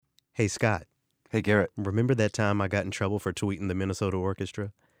Hey, Scott, Hey, Garrett, remember that time I got in trouble for tweeting the Minnesota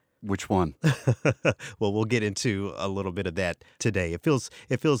Orchestra? which one? Well, we'll get into a little bit of that today. It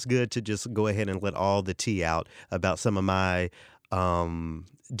feels good to just go ahead and let all the tea out about some of my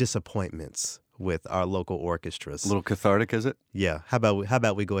disappointments with our local A orchestras. little cathartic, is it? Yeah, how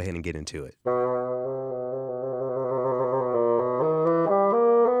about we go ahead and get into it?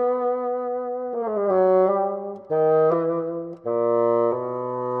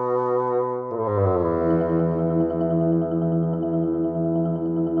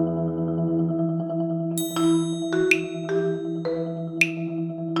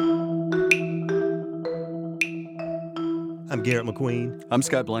 I'm Garrett McQueen, I'm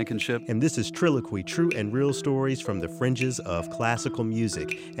Scott Blankenship. and this is Triloquy, true and real stories from the fringes of classical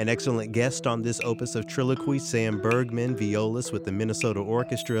music. An excellent guest on this opus of Triloquy, Sam Bergman, violist with the Minnesota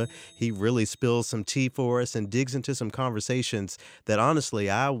Orchestra. He really spills some tea for us and digs into some conversations that honestly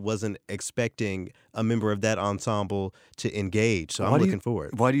I wasn't expecting a member of that ensemble to engage. So I'm looking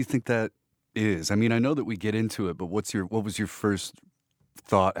forward. Why do you think that is? I mean, I know that we get into it, but what was your first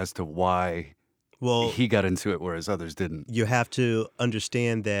thought as to why Well, he got into it, whereas others didn't? you have to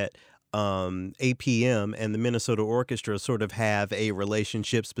understand that APM and the Minnesota Orchestra sort of have a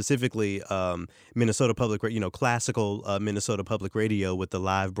relationship, specifically Minnesota Public, classical Minnesota Public Radio, with the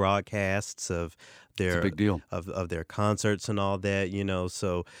live broadcasts of It's a their big deal. of their concerts and all that.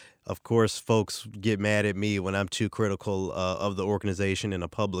 So of course folks get mad at me when I'm too critical of the organization in a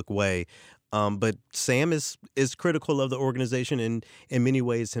public way. But Sam is critical of the organization in many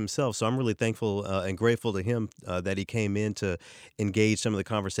ways himself. So I'm really thankful and grateful to him that he came in to engage some of the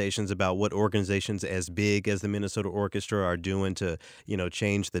conversations about what organizations as big as the Minnesota Orchestra are doing to,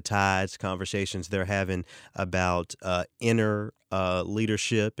 change the tides, conversations they're having about inner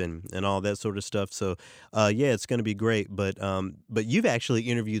leadership and all that sort of stuff. So, yeah, it's going to be great. But you've actually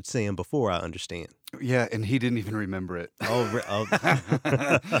interviewed Sam before, I understand. Yeah, and he didn't even remember it. Oh,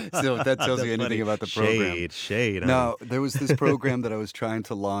 So if that tells That's you anything funny. about the program. Shade. No, there was this program that I was trying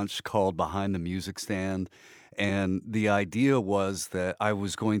to launch called Behind the Music Stand. And the idea was that I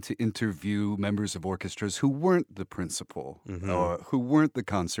was going to interview members of orchestras who weren't the principal or who weren't the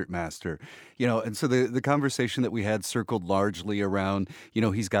concert master, and so the conversation that we had circled largely around,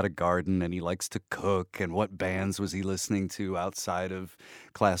 he's got a garden and he likes to cook, and what bands was he listening to outside of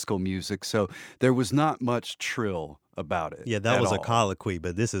classical music. So there was not much trill about it. Yeah, that at was a all. colloquy,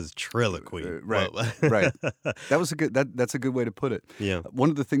 but this is triloquy. Right, Well, right. That's a good way to put it. Yeah. One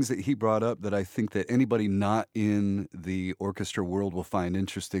of the things that he brought up that I think that anybody not in the orchestra world will find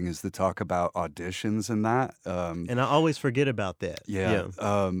interesting is the talk about auditions and that. And I always forget about that. Yeah.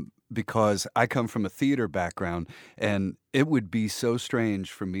 Because I come from a theater background, and it would be so strange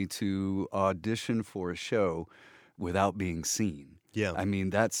for me to audition for a show without being seen. Yeah. I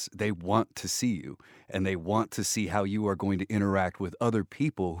mean, they want to see you, and they want to see how you are going to interact with other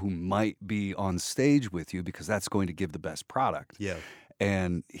people who might be on stage with you, because that's going to give the best product. Yeah.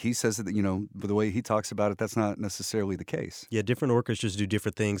 And he says that, the way he talks about it, that's not necessarily the case. Yeah, different orchestras do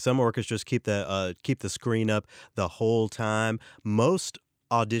different things. Some orchestras keep the screen up the whole time. Most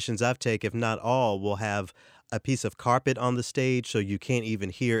auditions I've taken, if not all, will have a piece of carpet on the stage, so you can't even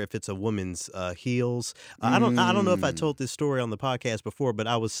hear if it's a woman's heels. I don't know if I told this story on the podcast before, but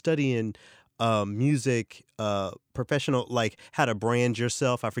I was studying music professional, like how to brand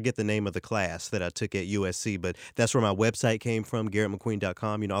yourself. I forget the name of the class that I took at USC, but that's where my website came from,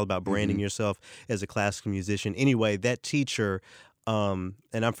 GarrettMcQueen.com, all about branding yourself as a classical musician. Anyway, that teacher, and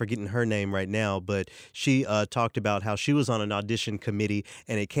I'm forgetting her name right now, but she talked about how she was on an audition committee,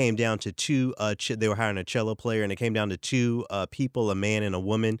 and it came down to two. They were hiring a cello player, and it came down to two people, a man and a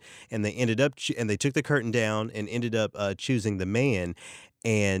woman, and they ended up and they took the curtain down and ended up choosing the man.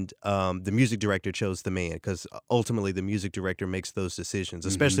 And the music director chose the man, because ultimately the music director makes those decisions,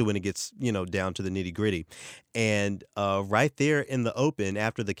 especially when it gets down to the nitty gritty. And right there in the open,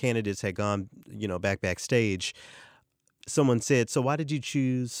 after the candidates had gone backstage, someone said, "So why did you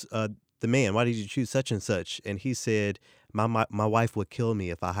choose the man? Why did you choose such and such?" And he said, My wife would kill me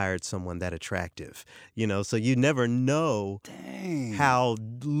if I hired someone that attractive." So you never know Dang. how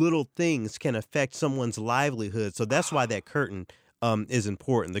little things can affect someone's livelihood. So that's why that curtain is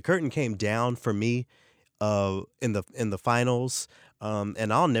important. The curtain came down for me in the finals.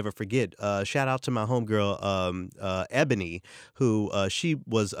 And I'll never forget, shout out to my homegirl, Ebony, who she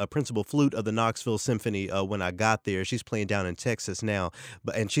was a principal flute of the Knoxville Symphony when I got there. She's playing down in Texas now,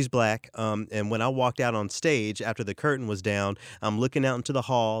 and she's black. And when I walked out on stage after the curtain was down, I'm looking out into the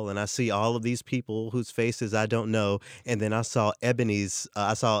hall, and I see all of these people whose faces I don't know. And then I saw Ebony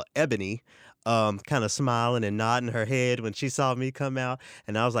kind of smiling and nodding her head when she saw me come out,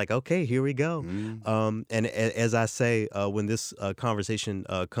 and I was like, "Okay, here we go." Mm. And as I say, when this conversation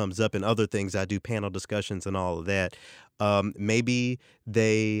comes up and other things, I do panel discussions and all of that. Maybe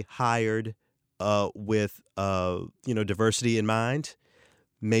they hired with diversity in mind.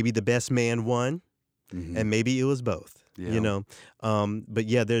 Maybe the best man won, Mhm. and maybe it was both. Yeah. But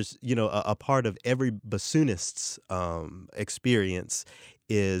yeah, there's a part of every bassoonist's experience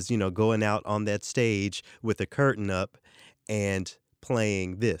is going out on that stage with the curtain up and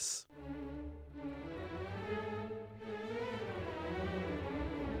playing this.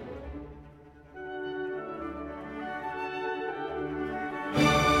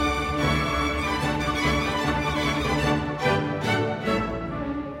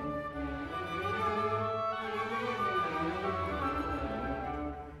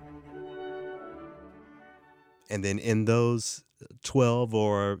 And then in those 12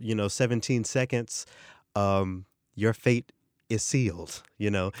 or 17 seconds, your fate is sealed.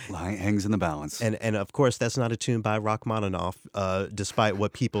 Hangs in the balance. And of course, that's not a tune by Rachmaninoff, despite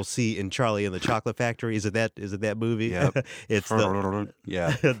what people see in Charlie and the Chocolate Factory. Is it that movie? Yep. It's the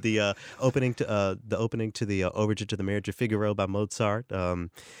Yeah. the opening to the overture to the Marriage of Figaro by Mozart.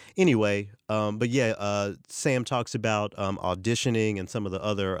 But yeah, Sam talks about auditioning and some of the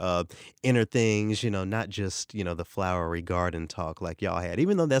other inner things. Not just the flowery garden talk like y'all had,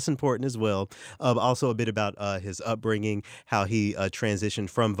 even though that's important as well. Also a bit about his upbringing, how he transitioned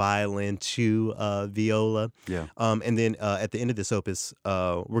from violin to viola. Yeah. And then at the end of this opus,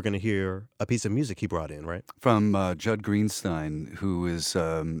 we're going to hear a piece of music he brought in, right? From Judd Greenstein, who is,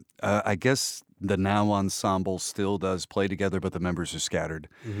 I guess the Now Ensemble still does play together, but the members are scattered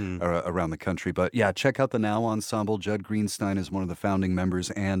around the country. But yeah, check out the Now Ensemble. Judd Greenstein is one of the founding members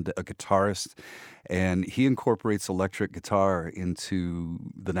and a guitarist, and he incorporates electric guitar into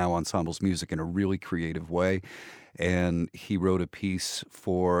the Now Ensemble's music in a really creative way. And he wrote a piece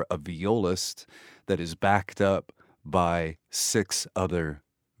for a violist that is backed up by 6 other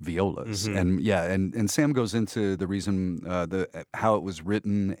violas. And yeah, and Sam goes into the reason, how it was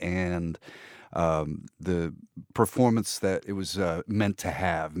written, and the performance that it was meant to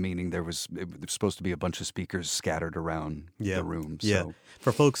have, meaning it was supposed to be a bunch of speakers scattered around the room. Yeah. So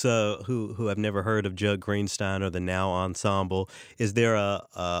For folks who have never heard of Judd Greenstein or the Now Ensemble, is there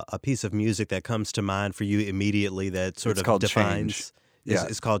a piece of music that comes to mind for you immediately that sort It's of called defines? Change. Yeah.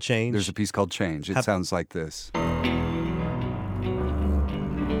 It's called Change? There's a piece called Change. It sounds like this.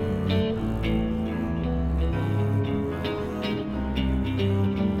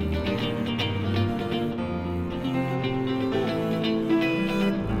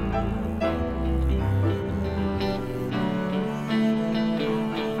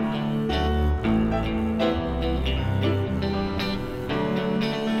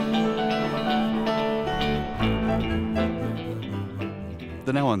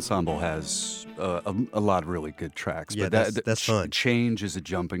 The Now Ensemble has a lot of really good tracks. Yeah, but that's fun. Change is a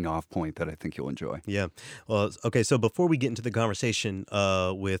jumping off point that I think you'll enjoy. Yeah. Well, okay. So before we get into the conversation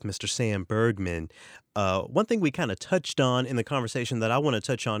with Mr. Sam Bergman, one thing we kind of touched on in the conversation that I want to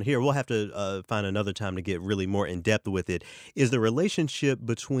touch on here, we'll have to find another time to get really more in depth with it, is the relationship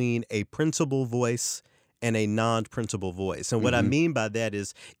between a principal voice and a non-principal voice. And what I mean by that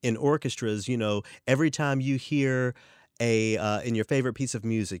is in orchestras, every time you hear in your favorite piece of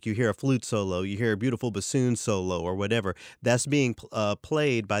music, you hear a flute solo, you hear a beautiful bassoon solo or whatever, that's being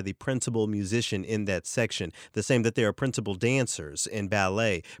played by the principal musician in that section. The same that there are principal dancers in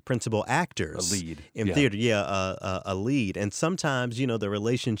ballet, principal actors A lead. in Yeah. theater, a lead. And sometimes, the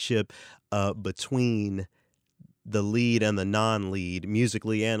relationship between the lead and the non-lead,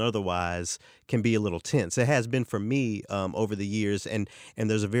 musically and otherwise, can be a little tense. It has been for me over the years, and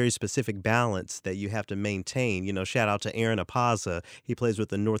there's a very specific balance that you have to maintain. Shout out to Aaron Apaza. He plays with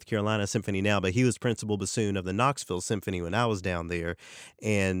the North Carolina Symphony now, but he was principal bassoon of the Knoxville Symphony when I was down there.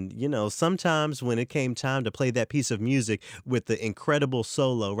 And, sometimes when it came time to play that piece of music with the incredible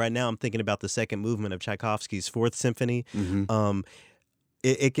solo, right now I'm thinking about the second movement of Tchaikovsky's Fourth Symphony.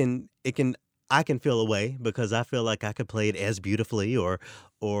 It can I can feel away because I feel like I could play it as beautifully or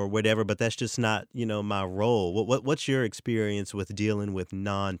whatever, but that's just not, my role. What's your experience with dealing with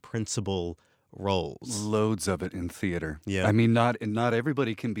non-principal roles? Loads of it in theater. Yeah. I mean, not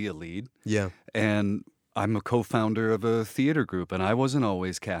everybody can be a lead. Yeah. And I'm a co-founder of a theater group, and I wasn't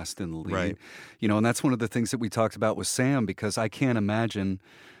always cast in the lead. Right. And that's one of the things that we talked about with Sam, because I can't imagine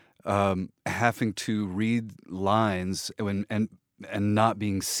having to read lines and not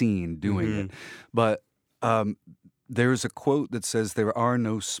being seen doing it. But there's a quote that says, "There are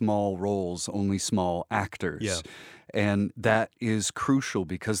no small roles, only small actors." Yeah. And that is crucial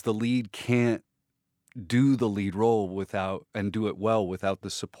because the lead can't do the lead role without and do it well without the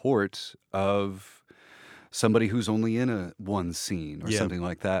support of somebody who's only in one scene or Yeah. something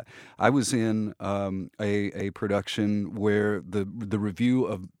like that. I was in a production where the review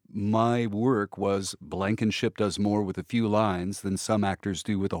of my work was Blankenship does more with a few lines than some actors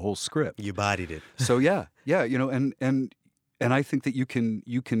do with a whole script. You bodied it. So yeah, and I think that you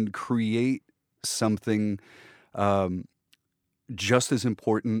can create something just as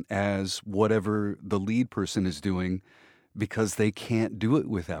important as whatever the lead person is doing, because they can't do it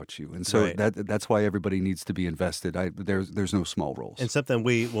without you. And so Right. that's why everybody needs to be invested. There's no small roles. And something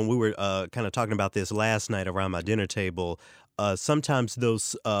when we were kind of talking about this last night around my dinner table, sometimes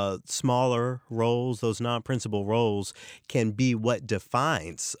those smaller roles, those non-principal roles, can be what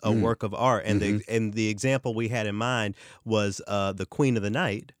defines a work of art. And the example we had in mind was the Queen of the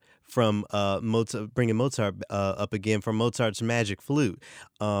Night from Mozart, bringing Mozart up again from Mozart's Magic Flute.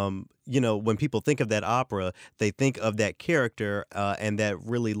 When people think of that opera, they think of that character and that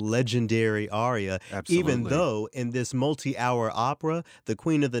really legendary aria. Absolutely. Even though in this multi-hour opera, the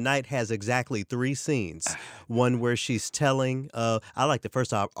Queen of the Night has exactly 3 scenes. One where she's telling, I like the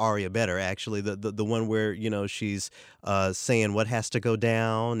first aria better, actually. The one where, she's saying what has to go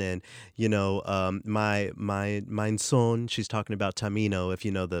down, and, mein Sohn, she's talking about Tamino, if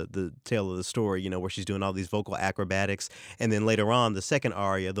you know the tale of the story, where she's doing all these vocal acrobatics. And then later on, the second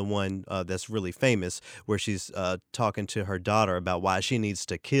aria, the one that's really famous, where she's talking to her daughter about why she needs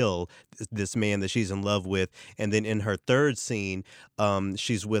to kill this man that she's in love with. And then in her third scene,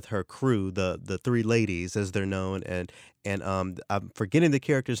 she's with her crew, the 3 ladies, as they're known, and I'm forgetting the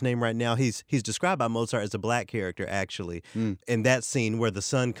character's name right now. He's described by Mozart as a black character, actually. In that scene where the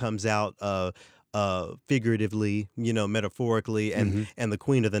sun comes out figuratively, metaphorically, and the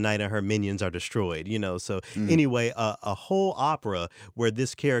Queen of the Night and her minions are destroyed, So anyway, a whole opera where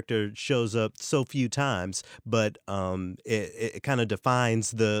this character shows up so few times, but it kind of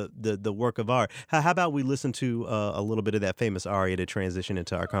defines the work of art. How about we listen to a little bit of that famous aria to transition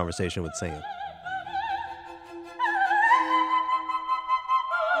into our conversation with Sam?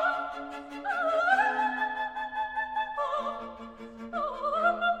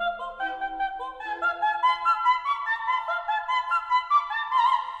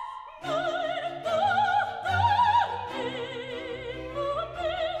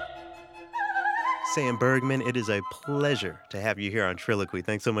 Sam Bergman, it is a pleasure to have you here on Triloquy.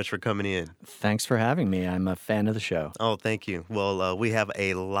 Thanks so much for coming in. Thanks for having me. I'm a fan of the show. Oh, thank you. Well, we have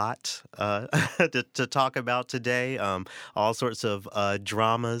a lot to talk about today, all sorts of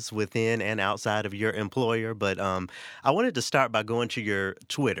dramas within and outside of your employer. But I wanted to start by going to your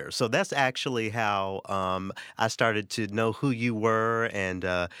Twitter. So that's actually how I started to know who you were and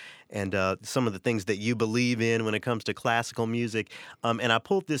some of the things that you believe in when it comes to classical music. And I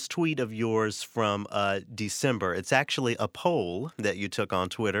pulled this tweet of yours from December. It's actually a poll that you took on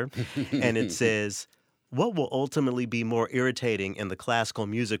Twitter, and it says, what will ultimately be more irritating in the classical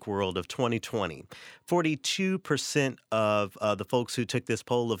music world of 2020? 42% of the folks who took this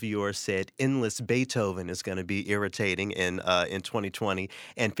poll of yours said endless Beethoven is going to be irritating in 2020,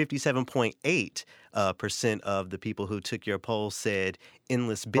 and 57.8% of the people who took your poll said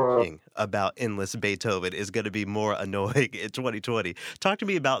endless bitching about endless Beethoven is going to be more annoying in 2020. Talk to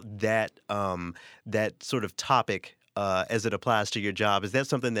me about that that sort of topic as it applies to your job. Is that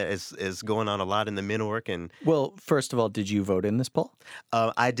something that is going on a lot in the Minork? And Well, first of all, did you vote in this poll?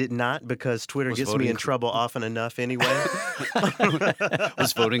 I did not, because Twitter gets me in trouble often enough anyway.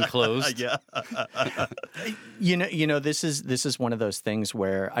 Was voting closed? Yeah. This is one of those things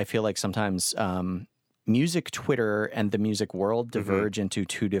where I feel like sometimes music Twitter and the music world diverge into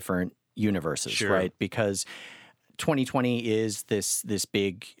 2 different universes, Sure. right? Because 2020 is this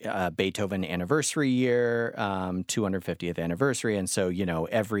big Beethoven anniversary year, 250th anniversary, and so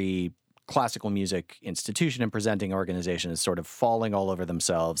every classical music institution and presenting organization is sort of falling all over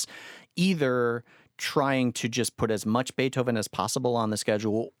themselves, either trying to just put as much Beethoven as possible on the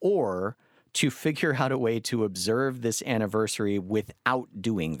schedule, or to figure out a way to observe this anniversary without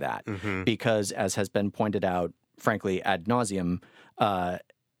doing that. Because, as has been pointed out, frankly, ad nauseum,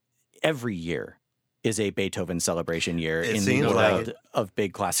 every year is a Beethoven celebration year in the seems like world it. of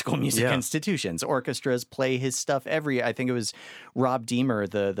big classical music Yeah. institutions. Orchestras play his stuff I think it was Rob Deemer,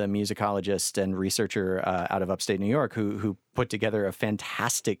 the musicologist and researcher out of upstate New York, who put together a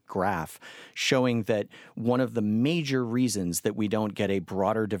fantastic graph showing that one of the major reasons that we don't get a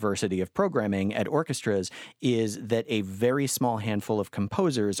broader diversity of programming at orchestras is that a very small handful of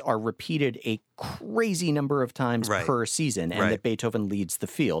composers are repeated a crazy number of times Right. per season, and Right. that Beethoven leads the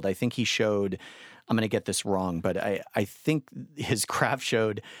field. I think he showed, I'm going to get this wrong, but I think his graph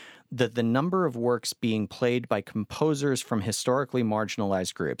showed that the number of works being played by composers from historically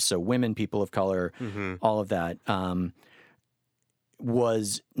marginalized groups, so women, people of color, all of that,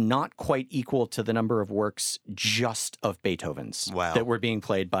 was not quite equal to the number of works just of Beethoven's Wow. that were being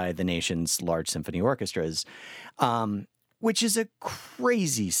played by the nation's large symphony orchestras, which is a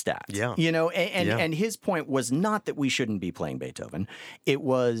crazy stat. Yeah. You know, and, Yeah. and his point was not that we shouldn't be playing Beethoven. It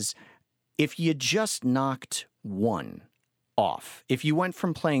was if you just knocked one off, if you went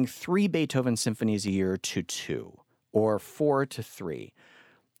from playing 3 Beethoven symphonies a year to 2 or 4 to 3,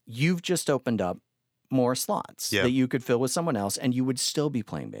 you've just opened up more slots Yeah. that you could fill with someone else, and you would still be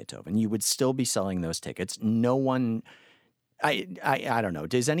playing Beethoven. You would still be selling those tickets. No one, I don't know.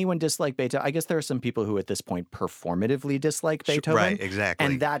 Does anyone dislike Beethoven? I guess there are some people who at this point performatively dislike Beethoven. Right, exactly.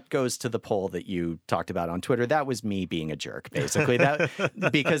 And that goes to the poll that you talked about on Twitter. That was me being a jerk, basically.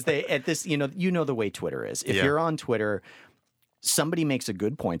 Because they at this, you know the way Twitter is. If Yeah. you're on Twitter, somebody makes a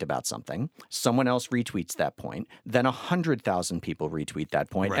good point about something, someone else retweets that point, then 100,000 people retweet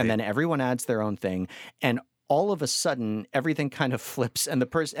that point, Right. and then everyone adds their own thing, and all of a sudden everything kind of flips, and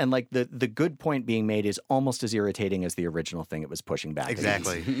the good point being made is almost as irritating as the original thing it was pushing back against.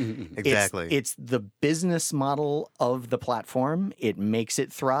 Exactly. Exactly. It's the business model of the platform. It makes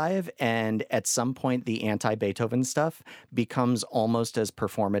it thrive, and at some point, the anti-Beethoven stuff becomes almost as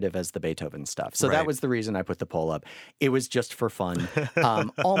performative as the Beethoven stuff. So Right. that was the reason I put the poll up. It was just for fun.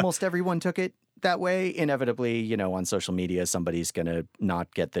 Almost everyone took it that way. Inevitably, on social media, somebody's going to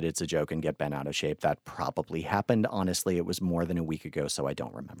not get that it's a joke and get bent out of shape. That probably happened. Honestly, it was more than a week ago, so I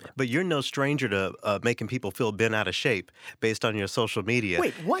don't remember. But you're no stranger to making people feel bent out of shape based on your social media.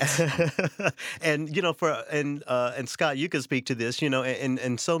 Wait, what? And and Scott, you can speak to this.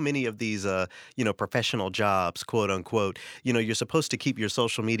 And so many of these professional jobs, quote unquote. You're supposed to keep your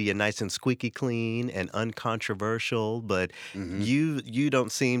social media nice and squeaky clean and uncontroversial, but you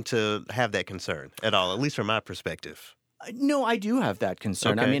don't seem to have that concern at all, at least from my perspective. No, I do have that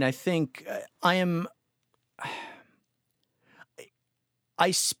concern. I Okay. mean, I think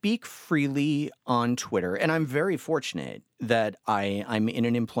I speak freely on Twitter, and I'm very fortunate that I'm in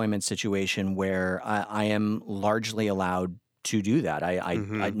an employment situation where I am largely allowed to do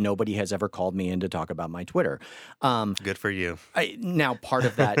that. Nobody has ever called me in to talk about my Twitter. Good for you. Now, part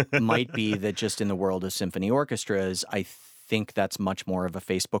of that might be that just in the world of symphony orchestras, I think that's much more of a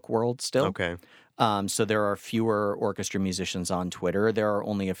Facebook world still. Okay. So there are fewer orchestra musicians on Twitter. There are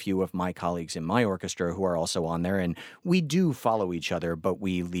only a few of my colleagues in my orchestra who are also on there, and we do follow each other, but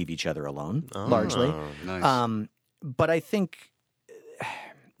we leave each other alone largely. Oh. Nice. But I think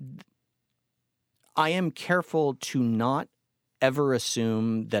I am careful to not ever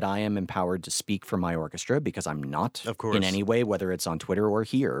assume that I am empowered to speak for my orchestra, because I'm not Of course. in any way, whether it's on Twitter or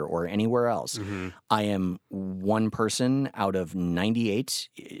here or anywhere else. I am one person out of 98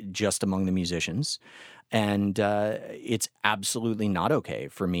 just among the musicians. And it's absolutely not okay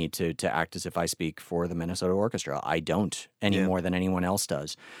for me to act as if I speak for the Minnesota Orchestra. I don't any Yeah. more than anyone else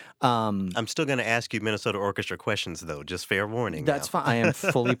does. I'm still going to ask you Minnesota Orchestra questions, though. Just fair warning. That's now. fine. I am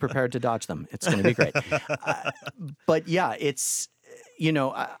fully prepared to dodge them. It's going to be great. But yeah, it's,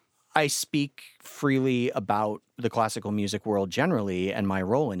 I speak freely about the classical music world generally and my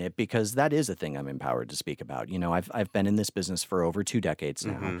role in it, because that is a thing I'm empowered to speak about. I've been in this business for over 2 decades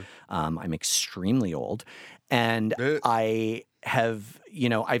now. I'm extremely old, and I have,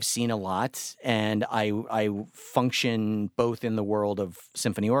 I've seen a lot, and I function both in the world of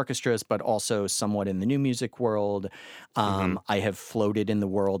symphony orchestras, but also somewhat in the new music world. I have floated in the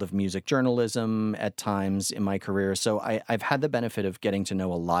world of music journalism at times in my career. So I've had the benefit of getting to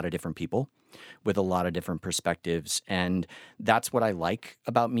know a lot of different people with a lot of different perspectives. And that's what I like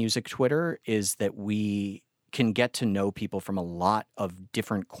about music Twitter, is that we can get to know people from a lot of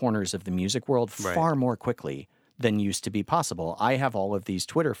different corners of the music world Right. far more quickly than used to be possible. I have all of these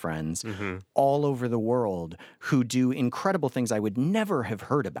Twitter friends all over the world who do incredible things I would never have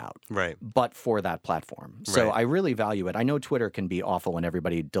heard about, Right. but for that platform. So Right. I really value it. I know Twitter can be awful and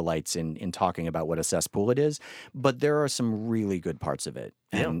everybody delights in talking about what a cesspool it is, but there are some really good parts of it.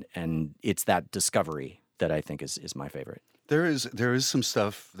 And it's that discovery that I think is my favorite. There is some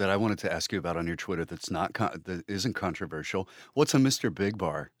stuff that I wanted to ask you about on your Twitter that isn't controversial. What's a Mr. Big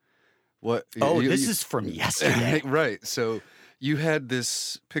Bar? What? Oh, this is from yesterday. Right. So You had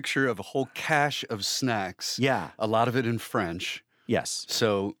this picture of a whole cache of snacks. Yeah. A lot of it in French. Yes.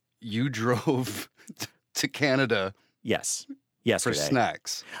 So you drove to Canada Yes. for Yesterday.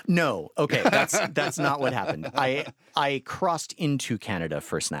 snacks. No. Okay. That's not what happened. I crossed into Canada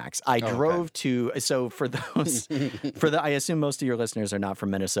for snacks. I drove to. So for those, I assume most of your listeners are not from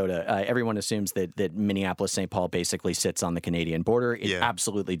Minnesota. Everyone assumes that Minneapolis, St. Paul basically sits on the Canadian border. It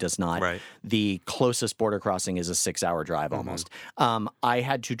absolutely does not. Right. The closest border crossing is a 6-hour drive almost. I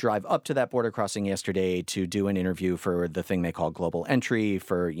had to drive up to that border crossing yesterday to do an interview for the thing they call Global Entry.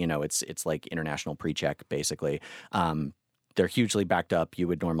 For it's like international pre-check basically. They're hugely backed up. You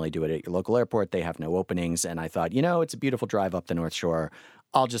would normally do it at your local airport. They have no openings. And I thought, it's a beautiful drive up the North Shore.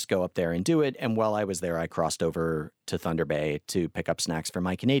 I'll just go up there and do it. And while I was there, I crossed over to Thunder Bay to pick up snacks for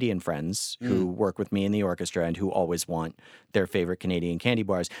my Canadian friends who work with me in the orchestra and who always want their favorite Canadian candy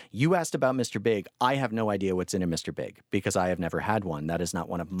bars. You asked about Mr. Big. I have no idea what's in a Mr. Big because I have never had one. That is not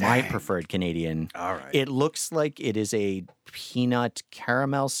one of my preferred Canadian. All right. It looks like it is a peanut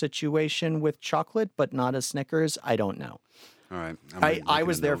caramel situation with chocolate, but not a Snickers. I don't know. All right. I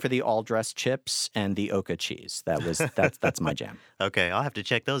was there for the all-dressed chips and the Oka cheese. That's my jam. Okay, I'll have to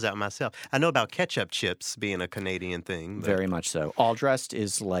check those out myself. I know about ketchup chips being a Canadian thing. But... Very much so. All-dressed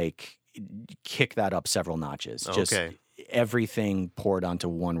is like kick that up several notches. Just everything poured onto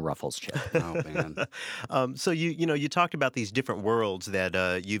one Ruffles chip. Oh man. So you talked about these different worlds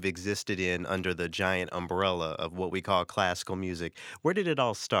that you've existed in under the giant umbrella of what we call classical music. Where did it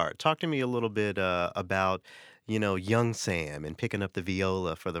all start? Talk to me a little bit about young Sam and picking up the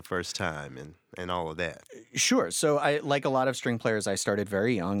viola for the first time and all of that. Sure. So I, like a lot of string players, I started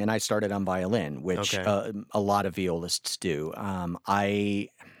very young and I started on violin, which a lot of violists do.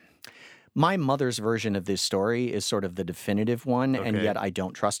 My mother's version of this story is sort of the definitive one, and yet I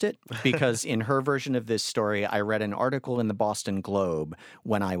don't trust it because in her version of this story, I read an article in the Boston Globe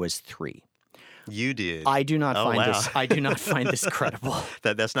when I was 3. You did. I do not find this. I do not find this credible.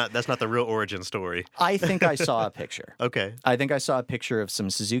 That's not the real origin story. I think I saw a picture. Okay. I think I saw a picture of some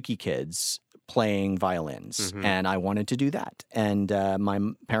Suzuki kids playing violins, and I wanted to do that. And my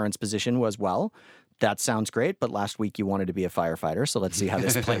parents' position was, well, that sounds great, but last week you wanted to be a firefighter, so let's see how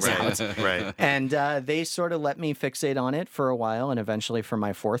this plays out. Right. And they sort of let me fixate on it for a while, and eventually for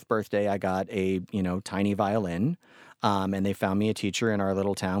my 4th birthday, I got a tiny violin. And they found me a teacher in our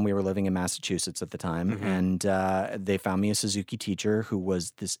little town. We were living in Massachusetts at the time. And they found me a Suzuki teacher who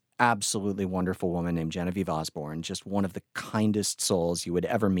was this absolutely wonderful woman named Genevieve Osborne, just one of the kindest souls you would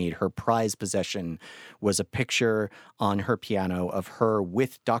ever meet. Her prized possession was a picture on her piano of her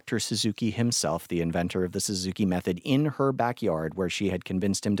with Dr. Suzuki himself, the inventor of the Suzuki method, in her backyard where she had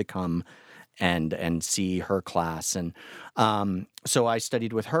convinced him to come and see her class. And so I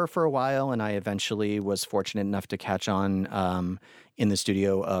studied with her for a while, and I eventually was fortunate enough to catch on in the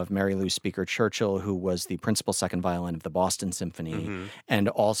studio of Mary Lou Speaker Churchill, who was the principal second violin of the Boston Symphony, and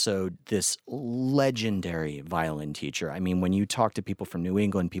also this legendary violin teacher. I mean, when you talk to people from New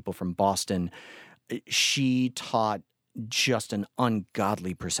England, people from Boston, she taught just an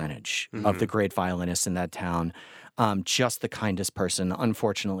ungodly percentage of the great violinists in that town. Just the kindest person,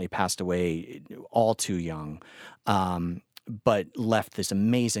 unfortunately passed away all too young, but left this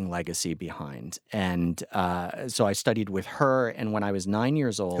amazing legacy behind. And so I studied with her, and when I was 9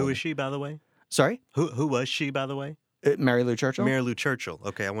 years old... Who is she, by the way? Sorry? Who was she, by the way? Mary Lou Churchill? Mary Lou Churchill.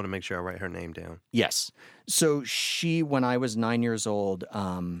 Okay, I want to make sure I write her name down. Yes. So she, when I was 9 years old...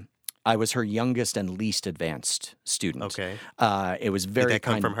 I was her youngest and least advanced student. Okay. It was very Did that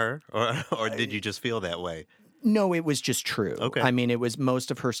come from her, or did you just feel that way? No, it was just true. Okay. I mean, it was most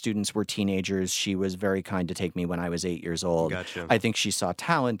of her students were teenagers. She was very kind to take me when I was 8 years old. Gotcha. I think she saw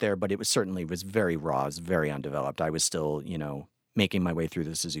talent there, but it was certainly very raw, it was very undeveloped. I was still, making my way through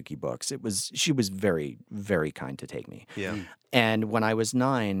the Suzuki books. She was very, very kind to take me. Yeah. And when I was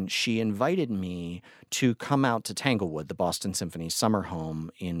 9, she invited me to come out to Tanglewood, the Boston Symphony summer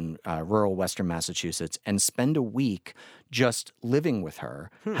home in rural western Massachusetts, and spend a week just living with her,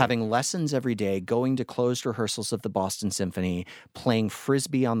 having lessons every day, going to closed rehearsals of the Boston Symphony, playing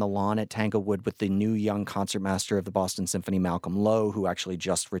Frisbee on the lawn at Tanglewood with the new young concertmaster of the Boston Symphony, Malcolm Lowe, who actually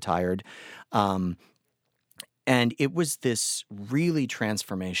just retired. And it was this really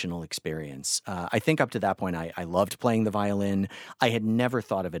transformational experience. I think up to that point, I loved playing the violin. I had never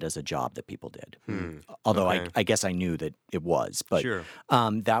thought of it as a job that people did, although I guess I knew that it was. But Sure.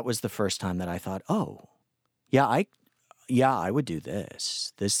 That was the first time that I thought, oh, yeah, yeah, I would do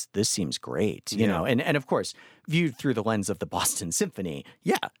this. This seems great, you Yeah. know. And of course, viewed through the lens of the Boston Symphony,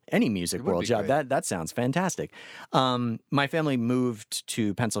 yeah, any music It would world be job great. that sounds fantastic. My family moved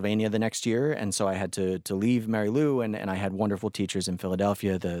to Pennsylvania the next year, and so I had to leave Mary Lou, and I had wonderful teachers in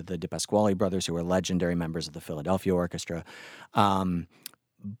Philadelphia, the De Pasquale brothers, who were legendary members of the Philadelphia Orchestra.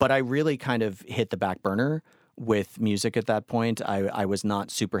 But I really kind of hit the back burner with music at that point. I was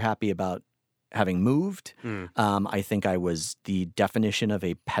not super happy about having moved. Mm. I think I was the definition of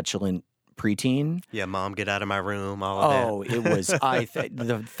a petulant preteen. Yeah, Mom, get out of my room, all of that. Oh, it was.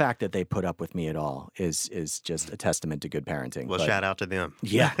 The fact that they put up with me at all is just a testament to good parenting. Well, But shout out to them.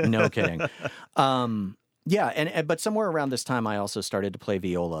 yeah, no kidding. Yeah, but somewhere around this time, I also started to play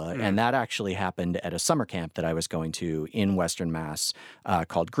viola, and that actually happened at a summer camp that I was going to in Western Mass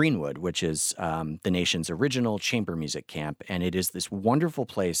called Greenwood, which is the nation's original chamber music camp, and it is this wonderful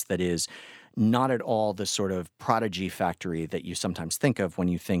place that is not at all the sort of prodigy factory that you sometimes think of when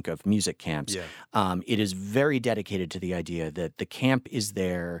you think of music camps. Yeah. It is very dedicated to the idea that the camp is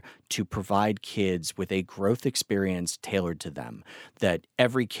there to provide kids with a growth experience tailored to them, that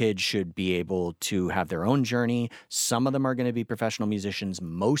every kid should be able to have their own journey. Some of them are going to be professional musicians,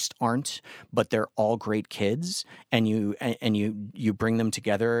 most aren't, but they're all great kids, and you bring them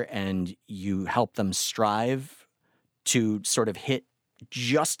together and you help them strive to sort of hit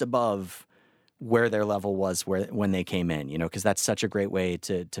just above where their level was when they came in, you know, because that's such a great way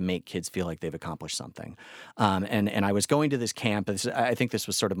to make kids feel like they've accomplished something. And I was going to this camp. I think this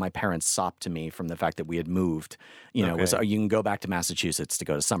was sort of my parents' sop to me from the fact that we had moved. You know, was Okay. you can go back to Massachusetts to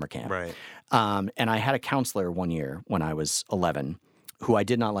go to summer camp. Right. And I had a counselor one year when I was 11 who I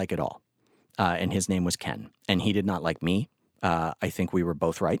did not like at all. And his name was Ken. And he did not like me. I think we were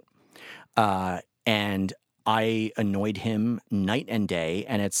both right. And I annoyed him night and day.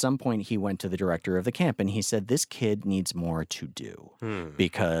 And at some point, he went to the director of the camp and he said, "This kid needs more to do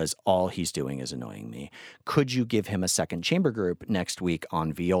because all he's doing is annoying me. Could you give him a second chamber group next week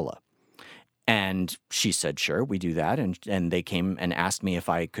on viola?" And she said, "Sure, we do that." And they came and asked me if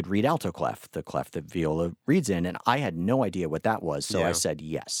I could read alto clef, the clef that viola reads in. And I had no idea what that was. So I Yeah. said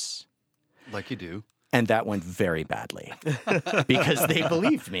yes. Like you do. And that went very badly because they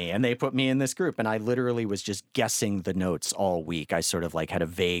believed me and they put me in this group. And I literally was just guessing the notes all week. I sort of like had a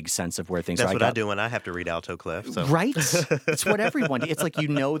vague sense of where things That's are. what I do when I have to read alto clef. So. Right? It's what everyone, it's like, you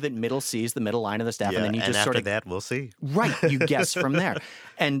know, that middle C is the middle line of the staff. Yeah, And then you just after sort of, that, we'll see. right, you guess from there.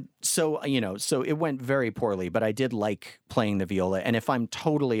 And so, you know, so it went very poorly, but I did like playing the viola. And if I'm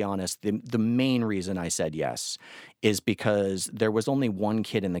totally honest, the main reason I said yes is because there was only one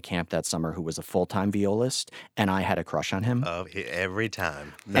kid in the camp that summer who was a full-time violist, and I had a crush on him. Every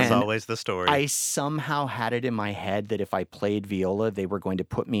time. That's And always the story. I somehow had it in my head that if I played viola, they were going to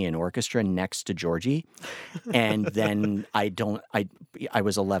put me in orchestra next to Georgie. And then I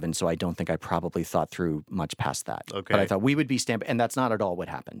was 11, so I don't think I probably thought through much past that. Okay. But I thought we would be and that's not at all what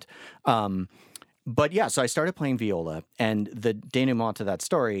happened. But yeah, so I started playing viola, and the denouement to that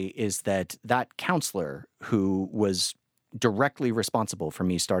story is that counselor who was directly responsible for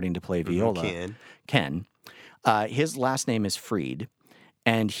me starting to play viola, Ken, his last name is Freed,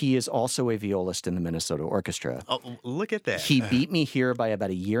 and he is also a violist in the Minnesota Orchestra. Oh, look at that. He beat me here by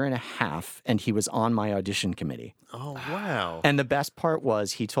about a year and a half, and he was on my audition committee. Oh, wow. And the best part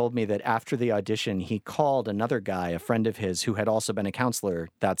was he told me that after the audition, he called another guy, a friend of his, who had also been a counselor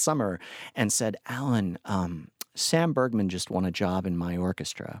that summer, and said, "Alan, Sam Bergman just won a job in my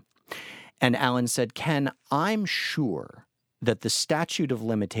orchestra." And Alan said, "Ken, I'm sure that the statute of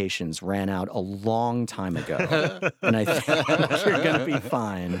limitations ran out a long time ago, and I think you're going to be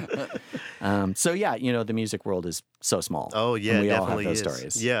fine." So yeah, you know, the music world is so small. Oh, yeah, and we all have definitely those is.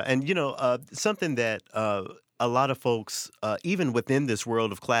 stories. Yeah, and you know, something that a lot of folks, even within this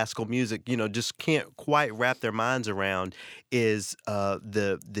world of classical music, you know, just can't quite wrap their minds around is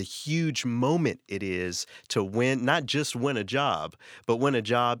the huge moment it is to win, not just win a job, but win a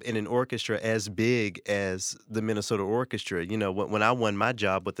job in an orchestra as big as the Minnesota Orchestra. You know, when I won my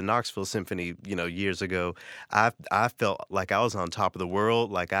job with the Knoxville Symphony, you know, years ago, I felt like I was on top of the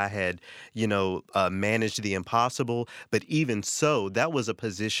world, like I had, you know, managed the impossible. But even so, that was a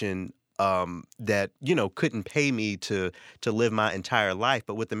position that, you know, couldn't pay me to live my entire life.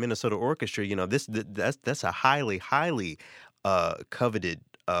 But with the Minnesota Orchestra, you know, that's a highly coveted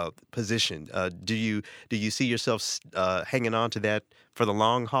position. Do you see yourself hanging on to that for the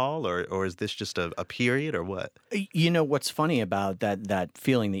long haul, or is this just a period, or what? You know, what's funny about that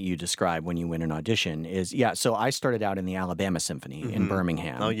feeling that you describe when you win an audition is, so I started out in the Alabama Symphony in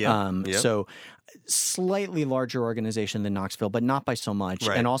Birmingham. Oh, yeah. Yep. So slightly larger organization than Knoxville, but not by so much.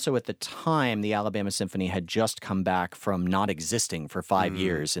 Right. And also at the time, the Alabama Symphony had just come back from not existing for 5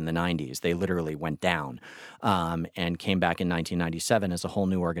 years in the 90s. They literally went down and came back in 1997 as a whole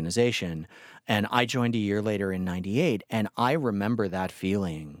new organization. And I joined a year later in 98. And I remember that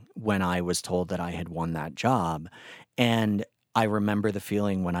feeling when I was told that I had won that job. And I remember the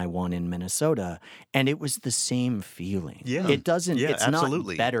feeling when I won in Minnesota, and it was the same feeling. Yeah. It doesn't, Yeah, it's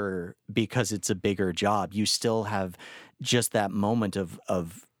absolutely. not better because it's a bigger job. You still have just that moment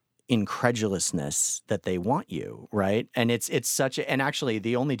of incredulousness that they want you, right? And it's such a, and actually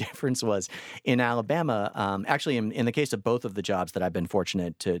the only difference was in Alabama, actually in the case of both of the jobs that I've been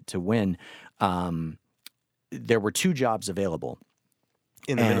fortunate to win, there were 2 jobs available.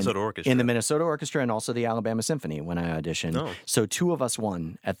 In the Minnesota Orchestra. In the Minnesota Orchestra and also the Alabama Symphony when I auditioned. Oh. So 2 of us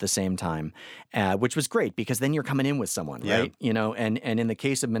won at the same time, which was great because then you're coming in with someone, Yeah. right? You know, and in the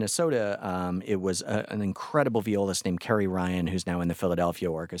case of Minnesota, it was an incredible violist named Kerry Ryan, who's now in the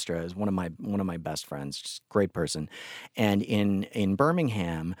Philadelphia Orchestra, is one of my best friends, just a great person. And in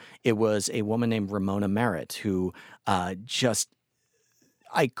Birmingham, it was a woman named Ramona Merritt who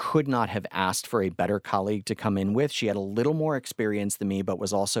I could not have asked for a better colleague to come in with. She had a little more experience than me, but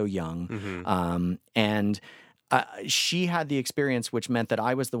was also young. And she had the experience, which meant that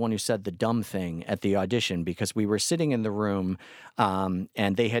I was the one who said the dumb thing at the audition because we were sitting in the room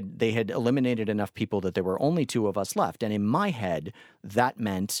and they had eliminated enough people that there were only 2 of us left. And in my head, that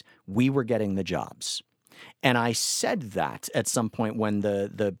meant we were getting the jobs. And I said that at some point when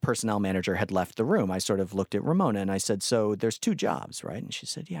the personnel manager had left the room. I sort of looked at Ramona and I said, so there's 2 jobs, right? And she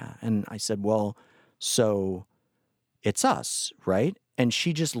said, yeah. And I said, well, so it's us, right? And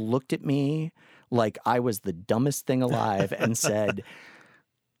she just looked at me like I was the dumbest thing alive and said,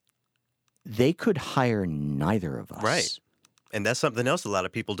 they could hire neither of us. Right. And that's something else a lot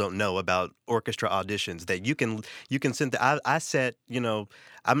of people don't know about orchestra auditions, that you can send I set,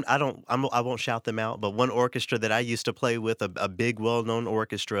 I won't shout them out, but one orchestra that I used to play with, a big well-known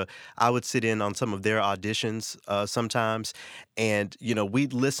orchestra, I would sit in on some of their auditions sometimes, and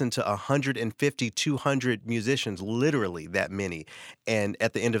we'd listen to 150, 200 musicians, literally that many, and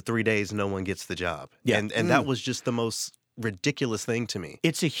at the end of 3 days, no one gets the job. Yeah. And that was just the most ridiculous thing to me.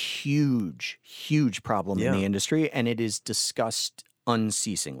 It's a huge, huge problem in Yeah. the industry, and it is discussed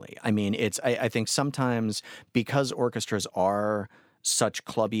unceasingly. I mean, I think sometimes because orchestras are such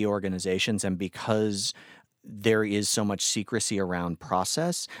clubby organizations and because there is so much secrecy around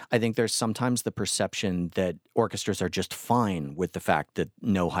process, I think there's sometimes the perception that orchestras are just fine with the fact that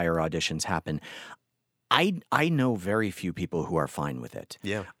no higher auditions happen. I know very few people who are fine with it.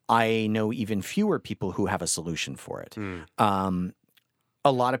 Yeah. I know even fewer people who have a solution for it. Mm.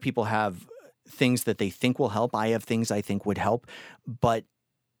 A lot of people have things that they think will help. I have things I think would help, but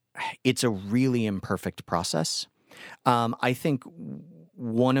it's a really imperfect process. I think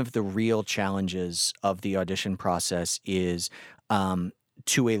one of the real challenges of the audition process is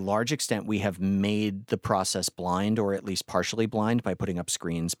to a large extent, we have made the process blind, or at least partially blind, by putting up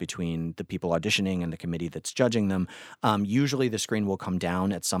screens between the people auditioning and the committee that's judging them. Usually the screen will come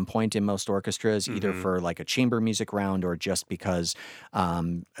down at some point in most orchestras, either for like a chamber music round or just because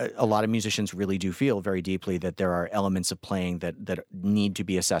a lot of musicians really do feel very deeply that there are elements of playing that need to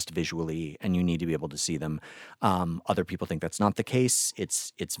be assessed visually and you need to be able to see them. Other people think that's not the case.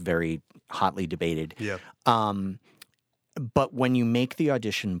 It's very hotly debated. Yeah. But when you make the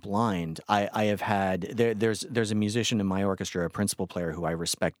audition blind, I have had there's a musician in my orchestra, a principal player who I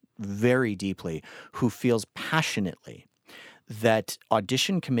respect very deeply, who feels passionately that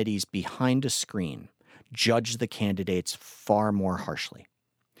audition committees behind a screen judge the candidates far more harshly,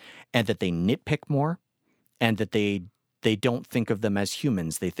 and that they nitpick more, and that they don't think of them as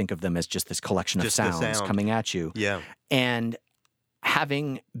humans. They think of them as just this collection of Just the sounds sound. coming at you. Yeah. And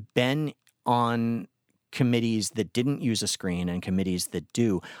having been on committees that didn't use a screen and committees that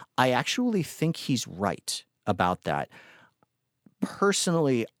do, I actually think he's right about that.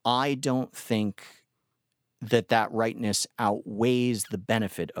 Personally, I don't think that rightness outweighs the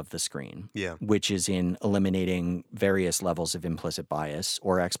benefit of the screen, Yeah. which is in eliminating various levels of implicit bias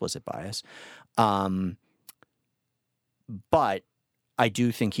or explicit bias. But I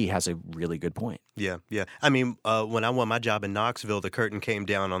do think he has a really good point. Yeah, yeah. I mean, when I won my job in Knoxville, the curtain came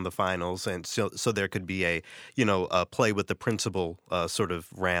down on the finals, and so there could be a play with the principal sort of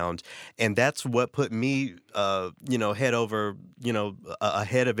round, and that's what put me head over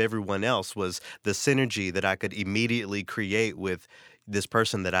ahead of everyone else, was the synergy that I could immediately create with this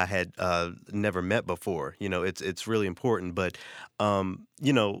person that I had never met before. It's really important. But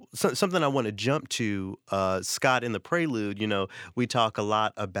something I want to jump to, Scott, in the prelude. We talk a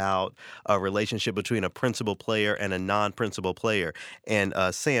lot about a relationship between a principal player and a non-principal player. And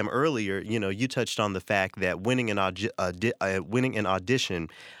Sam, earlier, you touched on the fact that winning an audition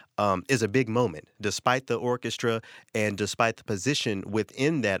is a big moment, despite the orchestra and despite the position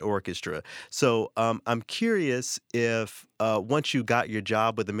within that orchestra. So I'm curious if once you got your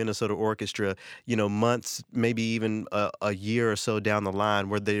job with the Minnesota Orchestra, months, maybe even a year or so down the line,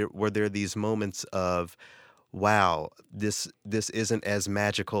 were there these moments of, wow, this isn't as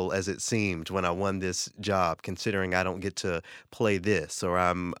magical as it seemed when I won this job, considering I don't get to play this, or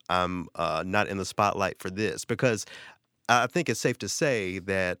I'm not in the spotlight for this? Because I think it's safe to say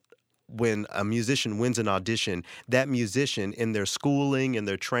that when a musician wins an audition, that musician in their schooling and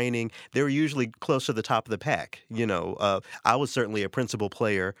their training, they're usually close to the top of the pack. I was certainly a principal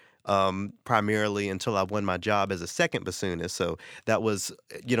player primarily until I won my job as a second bassoonist. So that was,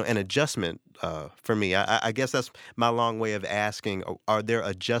 an adjustment for me. I guess that's my long way of asking, are there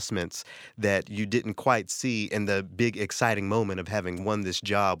adjustments that you didn't quite see in the big exciting moment of having won this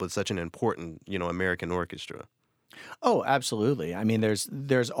job with such an important, American orchestra? Oh, absolutely. I mean,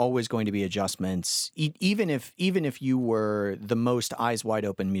 there's always going to be adjustments, even if you were the most eyes wide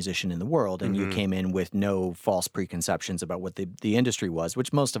open musician in the world, and you came in with no false preconceptions about what the industry was,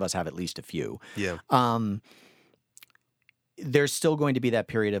 which most of us have at least a few. Yeah. There's still going to be that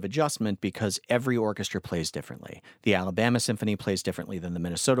period of adjustment because every orchestra plays differently. The Alabama Symphony plays differently than the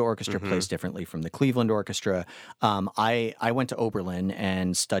Minnesota Orchestra, plays differently from the Cleveland Orchestra. I went to Oberlin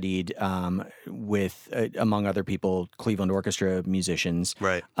and studied with, among other people, Cleveland Orchestra musicians,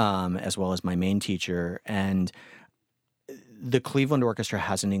 right, as well as my main teacher. And the Cleveland Orchestra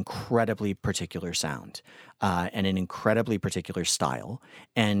has an incredibly particular sound and an incredibly particular style,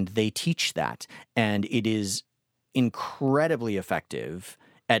 and they teach that. And it is incredibly effective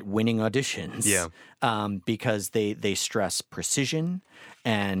at winning auditions. Because they stress precision,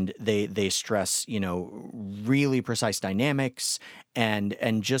 and they stress really precise dynamics, and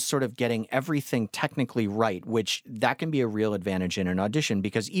just sort of getting everything technically right, which that can be a real advantage in an audition,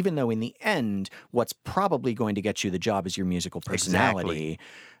 because even though in the end what's probably going to get you the job is your musical personality,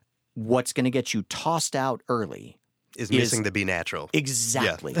 what's going to get you tossed out early is missing the B natural.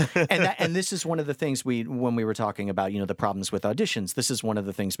 Exactly. Yeah. And this is one of the things when we were talking about, the problems with auditions, this is one of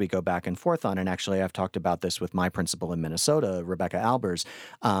the things we go back and forth on. And actually, I've talked about this with my principal in Minnesota, Rebecca Albers.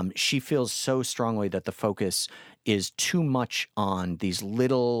 She feels so strongly that the focus is too much on these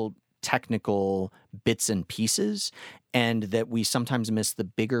little technical bits and pieces, and that we sometimes miss the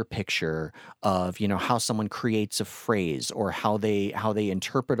bigger picture of how someone creates a phrase or how they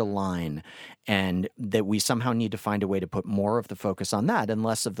interpret a line, and that we somehow need to find a way to put more of the focus on that and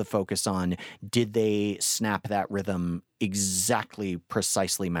less of the focus on, did they snap that rhythm exactly,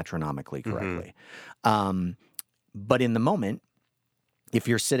 precisely, metronomically correctly. But in the moment, if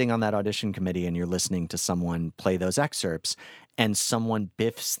you're sitting on that audition committee and you're listening to someone play those excerpts, and someone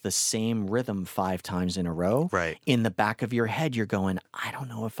biffs the same rhythm 5 times in a row, right, in the back of your head, you're going, I don't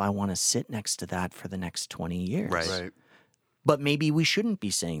know if I want to sit next to that for the next 20 years. Right. But maybe we shouldn't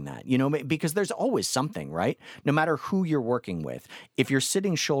be saying that, because there's always something, right? No matter who you're working with, if you're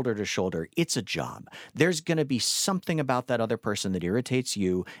sitting shoulder to shoulder, it's a job. There's going to be something about that other person that irritates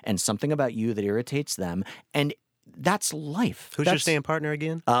you, and something about you that irritates them. And that's life. Who's your stand partner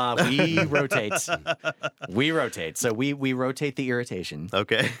again? We rotate. We rotate. So we rotate the irritation.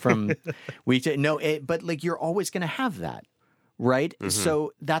 Okay. But you're always going to have that, right?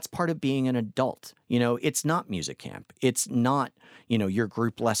 So that's part of being an adult. It's not music camp. It's not, your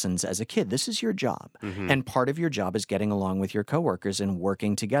group lessons as a kid. This is your job. And part of your job is getting along with your coworkers and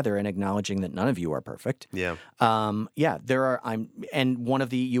working together and acknowledging that none of you are perfect. Yeah. And one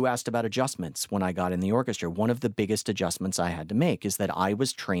of you asked about adjustments when I got in the orchestra. One of the biggest adjustments I had to make is that I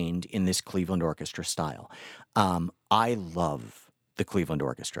was trained in this Cleveland Orchestra style. I love the Cleveland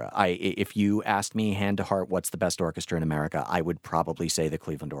Orchestra. If you asked me hand to heart what's the best orchestra in America, I would probably say the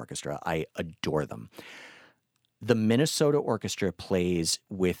Cleveland Orchestra. I adore them. The Minnesota Orchestra plays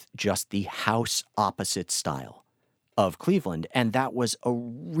with just the house opposite style of Cleveland, and that was a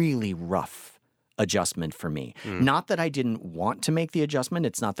really rough adjustment for me. Not that I didn't want to make the adjustment.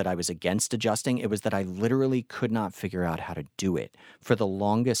 It's not that I was against adjusting. It was that I literally could not figure out how to do it. For the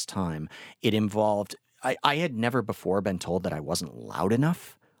longest time, it involved... I had never before been told that I wasn't loud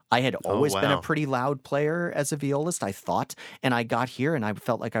enough. I had always been a pretty loud player as a violist, I thought, and I got here and I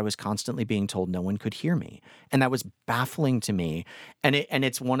felt like I was constantly being told no one could hear me. And that was baffling to me. And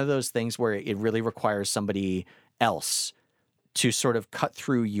it's one of those things where it really requires somebody else to sort of cut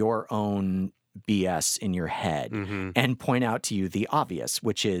through your own BS in your head Mm-hmm. and point out to you the obvious,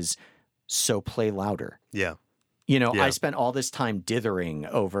 which is, so play louder. Yeah. You know, Yeah. I spent all this time dithering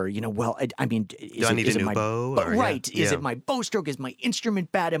over, well, I mean, Do I need a new bow? Or, right. Yeah. Is it my bow stroke? Is my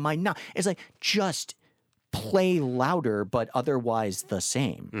instrument bad? Am I not? It's like, just play louder, but otherwise the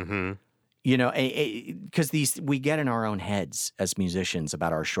same. Mm-hmm. You know, because we get in our own heads as musicians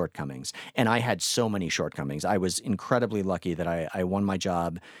about our shortcomings. And I had so many shortcomings. I was incredibly lucky that I won my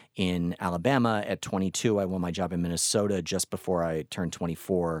job in Alabama at 22. I won my job in Minnesota just before I turned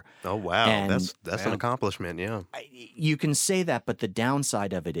 24. Oh, wow. And- That's an accomplishment, yeah. You can say that, but the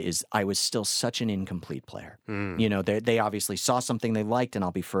downside of it is I was still such an incomplete player. Mm. You know, they obviously saw something they liked, and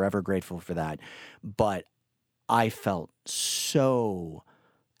I'll be forever grateful for that. But I felt so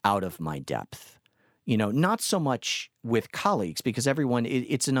out of my depth. You know, not so much with colleagues, because everyone,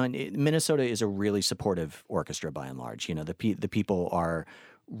 Minnesota is a really supportive orchestra by and large. You know, the people are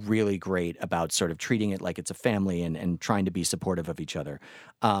really great about sort of treating it like it's a family and trying to be supportive of each other.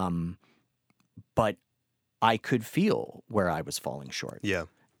 But I could feel where I was falling short. Yeah.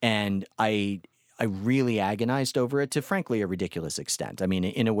 And I really agonized over it to, frankly, a ridiculous extent. I mean,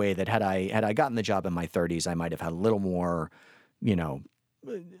 in a way that had I gotten the job in my 30s, I might have had a little more,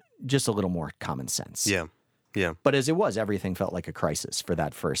 just a little more common sense. Yeah. Yeah. But as it was, everything felt like a crisis for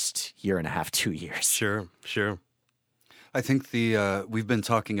that first year and a half, 2 years. Sure. I think we've been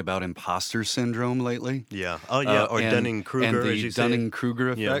talking about imposter syndrome lately. Yeah. Oh, yeah. Or and Dunning-Kruger, as you say. Dunning-Kruger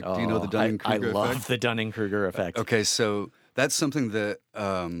effect. Yeah. Do you know the Dunning-Kruger I effect? love the Dunning-Kruger effect. Okay, so that's something that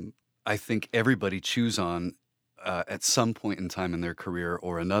I think everybody chews on at some point in time in their career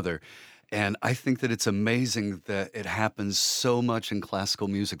or another. And I think that it's amazing that it happens so much in classical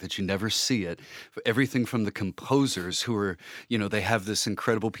music that you never see it. Everything from the composers who are, they have this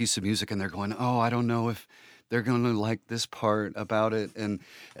incredible piece of music and they're going, oh, I don't know if they're going to like this part about it, and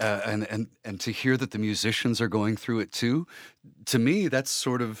to hear that the musicians are going through it too, to me, that's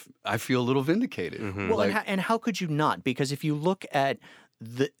sort of, I feel a little vindicated. Mm-hmm. Well, and how could you not? Because if you look at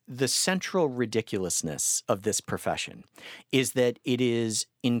the central ridiculousness of this profession is that it is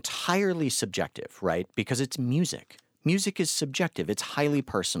entirely subjective, right? Because it's music. Music is subjective. It's highly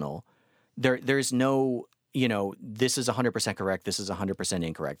personal. There's no, this is 100% correct, this is 100%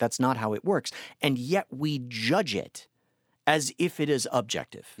 incorrect. That's not how it works. And yet we judge it as if it is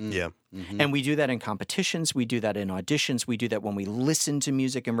objective. Yeah. Mm-hmm. And we do that in competitions. We do that in auditions. We do that when we listen to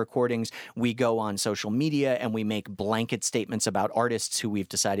music and recordings. We go on social media and we make blanket statements about artists who we've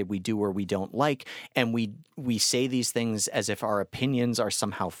decided we do or we don't like. And we say these things as if our opinions are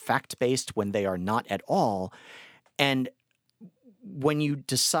somehow fact-based when they are not at all. And when you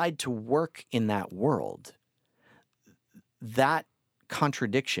decide to work in that world, that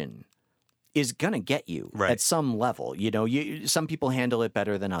contradiction is going to get you Right. at some level. Some people handle it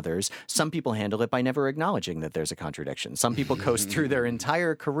better than others. Some people handle it by never acknowledging that there's a contradiction. Some people coast through their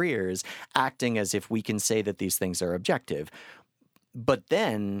entire careers acting as if we can say that these things are objective. But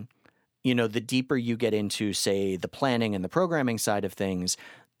then, the deeper you get into, say, the planning and the programming side of things,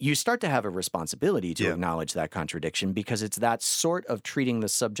 you start to have a responsibility to Yeah. acknowledge that contradiction, because it's that sort of treating the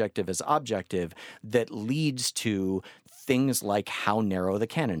subjective as objective that leads to things like how narrow the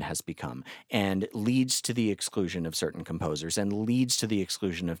canon has become, and leads to the exclusion of certain composers, and leads to the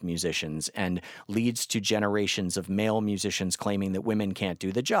exclusion of musicians, and leads to generations of male musicians claiming that women can't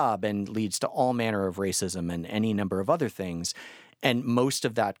do the job, and leads to all manner of racism and any number of other things. And most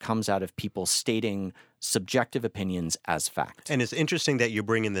of that comes out of people stating subjective opinions as fact. And it's interesting that you're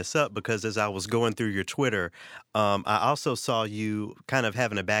bringing this up, because as I was going through your Twitter, I also saw you kind of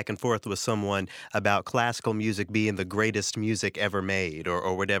having a back and forth with someone about classical music being the greatest music ever made,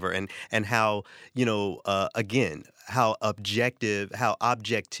 or whatever, and how, again, how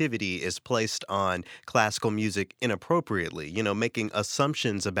objectivity is placed on classical music inappropriately, making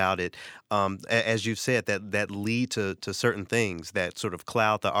assumptions about it, as you've said, that lead to certain things that sort of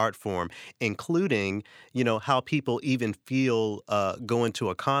cloud the art form, including, how people even feel going to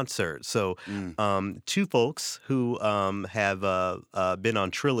a concert. So two folks who have been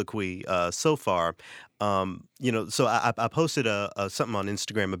on Triloquy so far, so I posted something on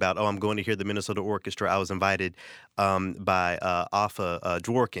Instagram about, I'm going to hear the Minnesota Orchestra. I was invited by Afa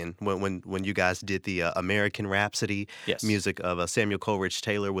Dworkin when you guys did the American Rhapsody Yes. music of Samuel Coleridge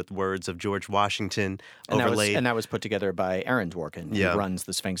Taylor with words of George Washington overlaid. And that was put together by Aaron Dworkin, Yeah. who runs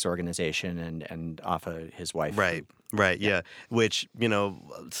the Sphinx organization, and Afa, his wife. Right, yeah. Which,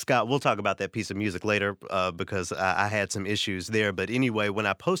 Scott, we'll talk about that piece of music later because I had some issues there. But anyway, when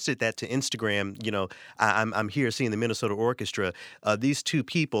I posted that to Instagram, I'm here seeing the Minnesota Orchestra. These two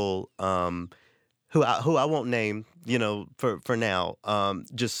people who I won't name, for now,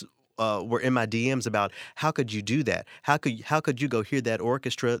 just were in my DMs about how could you do that? How could you go hear that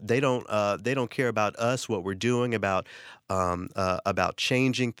orchestra? They don't care about us, what we're doing, about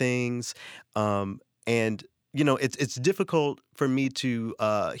changing things, and it's difficult for me to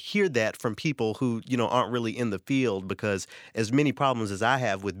hear that from people who aren't really in the field, because as many problems as I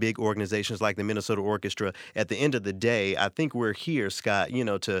have with big organizations like the Minnesota Orchestra, at the end of the day, I think we're here, Scott,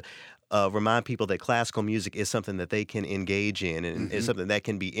 to remind people that classical music is something that they can engage in, and is Hmm. something that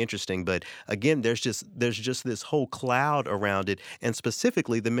can be interesting. But again, there's just this whole cloud around it, and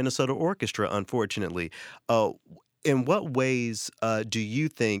specifically the Minnesota Orchestra, unfortunately. In what ways do you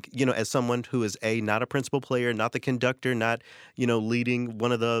think, as someone who is not a principal player, not the conductor, not, leading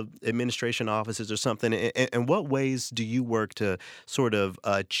one of the administration offices or something, in what ways do you work to sort of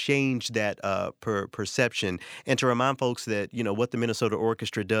change that perception, and to remind folks that, what the Minnesota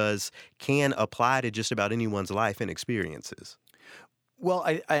Orchestra does can apply to just about anyone's life and experiences? Well,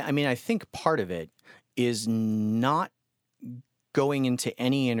 I mean, I think part of it is not going into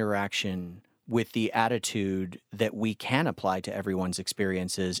any interaction with the attitude that we can apply to everyone's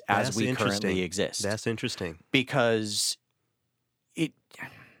experiences as That's we interesting. currently exist. That's interesting. Because it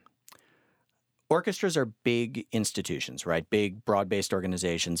orchestras are big institutions, right? Big, broad-based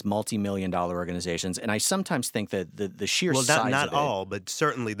organizations, multi-million-dollar organizations, and I sometimes think that the sheer Well, size not of it, all, but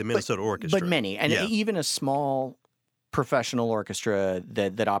certainly the Minnesota Orchestra. but many, and Yeah. even a small professional orchestra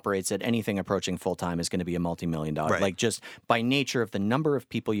that operates at anything approaching full time is going to be a multi-million-dollar, Right. like just by nature of the number of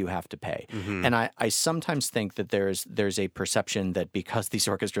people you have to pay. Mhm. And I sometimes think that there's a perception that because these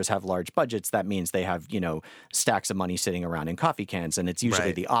orchestras have large budgets, that means they have stacks of money sitting around in coffee cans, and it's usually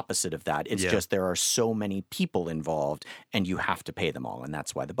Right. the opposite of that. It's Yeah. just there are so many people involved, and you have to pay them all, and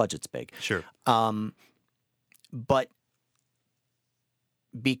that's why the budget's big. Sure. But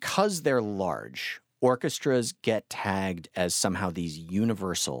because they're large, orchestras get tagged as somehow these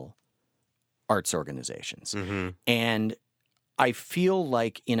universal arts organizations. Hmm. And I feel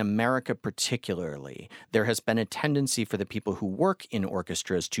like in America particularly, there has been a tendency for the people who work in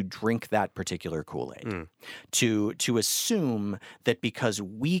orchestras to drink that particular Kool-Aid, Mm. to assume that because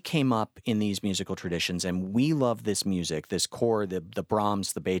we came up in these musical traditions and we love this music, this core, the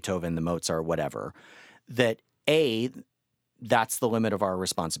Brahms, the Beethoven, the Mozart, whatever, that that's the limit of our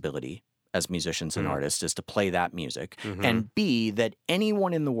responsibility as musicians and Mm. artists, is to play that music, Mhm. and B, that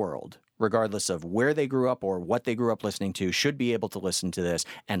anyone in the world, regardless of where they grew up or what they grew up listening to, should be able to listen to this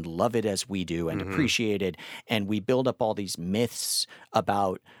and love it as we do and Mhm. appreciate it. And we build up all these myths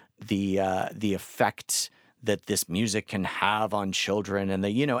about the effect that this music can have on children, and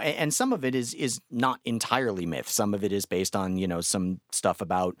and some of it is not entirely myth. Some of it is based on some stuff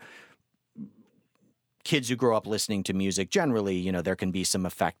about kids who grow up listening to music generally. There can be some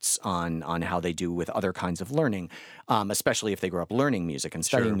effects on how they do with other kinds of learning, especially if they grow up learning music and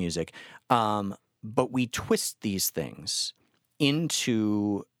studying Sure. music. But we twist these things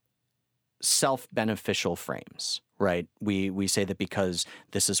into self-beneficial frames, right? We say that because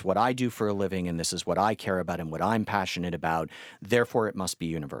this is what I do for a living and this is what I care about and what I'm passionate about, therefore it must be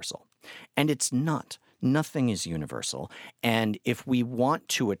universal. And it's not. Nothing is universal. And if we want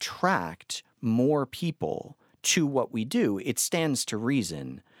to attract more people to what we do, it stands to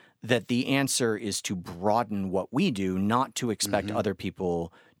reason that the answer is to broaden what we do, not to expect Mhm. other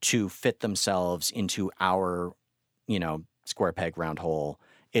people to fit themselves into our, square peg, round hole.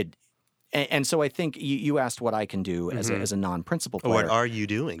 And so I think you asked what I can do as Mhm. a non-principal Or what player. are you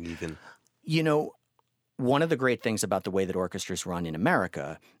doing even? One of the great things about the way that orchestras run in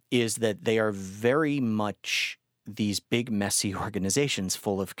America is that they are very much these big, messy organizations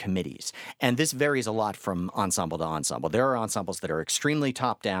full of committees. And this varies a lot from ensemble to ensemble. There are ensembles that are extremely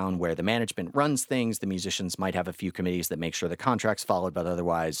top-down, where the management runs things. The musicians might have a few committees that make sure the contract's followed, but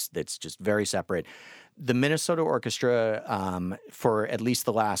otherwise it's just very separate. The Minnesota Orchestra, for at least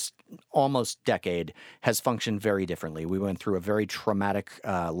the last almost decade, has functioned very differently. We went through a very traumatic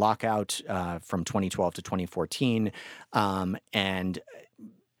lockout from 2012 to 2014, and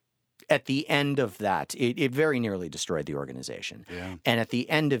at the end of that, it very nearly destroyed the organization. Yeah. And at the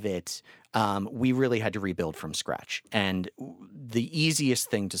end of it, we really had to rebuild from scratch. And the easiest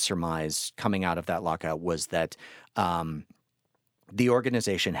thing to surmise coming out of that lockout was that the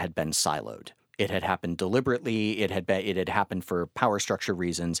organization had been siloed. It had happened deliberately. It had happened for power structure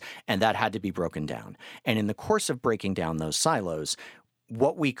reasons, and that had to be broken down. And in the course of breaking down those silos,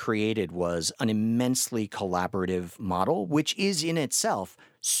 what we created was an immensely collaborative model, which is in itself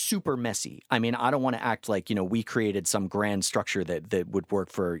super messy. I mean, I don't want to act like, we created some grand structure that would work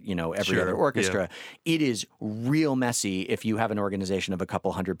for, every Sure, other yeah. orchestra. It is real messy if you have an organization of a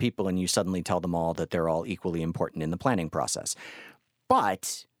couple hundred people and you suddenly tell them all that they're all equally important in the planning process.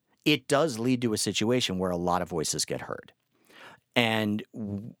 But it does lead to a situation where a lot of voices get heard. And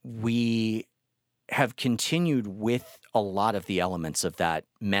we have continued with a lot of the elements of that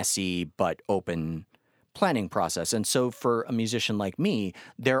messy but open planning process. And so for a musician like me,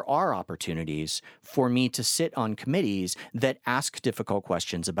 there are opportunities for me to sit on committees that ask difficult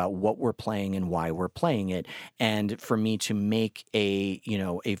questions about what we're playing and why we're playing it, and for me to make a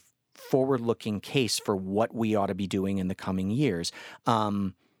forward-looking case for what we ought to be doing in the coming years.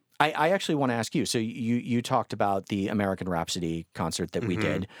 I actually want to ask you, so you talked about the American Rhapsody concert that we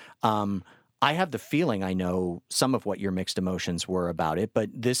did. I have the feeling I know some of what your mixed emotions were about it, but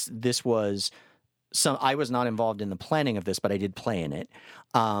this was I was not involved in the planning of this, but I did play in it.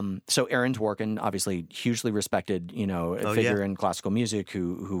 So Aaron Dworkin, obviously hugely respected, figure in classical music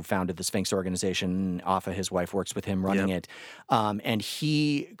who founded the Sphinx organization. Afa, his wife, works with him running it. And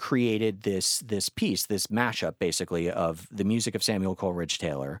he created this piece, this mashup, basically, of the music of Samuel Coleridge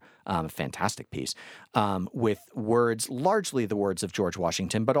Taylor, a fantastic piece, with words, largely the words of George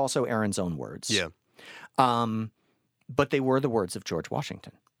Washington, but also Aaron's own words. Yeah. But they were the words of George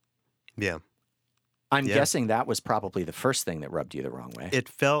Washington. Yeah. I'm guessing that was probably the first thing that rubbed you the wrong way. It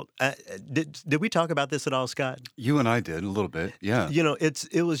felt. Did we talk about this at all, Scott? You and I did a little bit, yeah.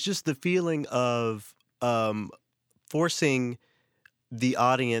 It was just the feeling of forcing the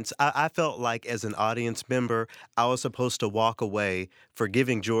audience. I felt like as an audience member, I was supposed to walk away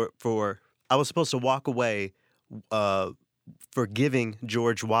forgiving George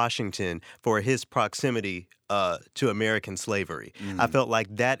Washington for his proximity to American slavery. I felt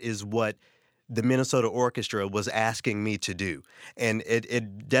like that is what the Minnesota Orchestra was asking me to do. And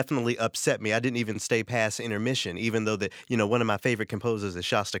it definitely upset me. I didn't even stay past intermission, even though one of my favorite composers is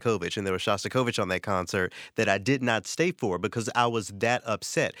Shostakovich, and there was Shostakovich on that concert that I did not stay for because I was that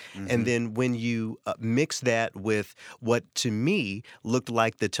upset. And then when you mix that with what to me looked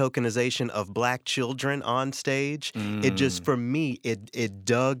like the tokenization of black children on stage, it just, for me, it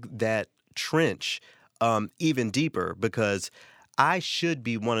dug that trench even deeper, because I should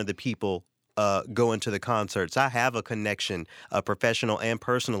be one of the people going to the concerts. I have a connection, professional and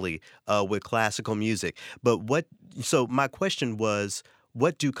personally, with classical music. So my question was,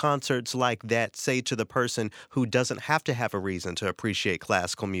 what do concerts like that say to the person who doesn't have to have a reason to appreciate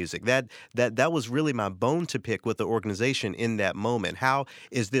classical music? That was really my bone to pick with the organization in that moment. How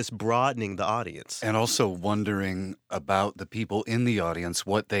is this broadening the audience? And also wondering about the people in the audience,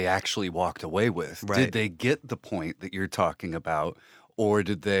 what they actually walked away with. Right. Did they get the point that you're talking about? Or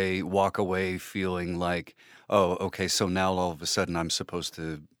did they walk away feeling like, oh, okay, so now all of a sudden I'm supposed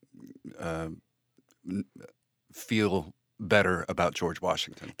to feel better about George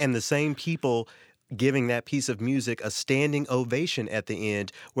Washington? And the same people giving that piece of music a standing ovation at the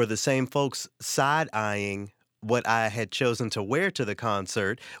end were the same folks side-eyeing what I had chosen to wear to the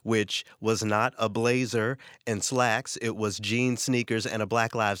concert, which was not a blazer and slacks. It was jeans, sneakers, and a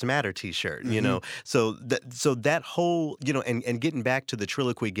Black Lives Matter T-shirt. So that whole, and getting back to the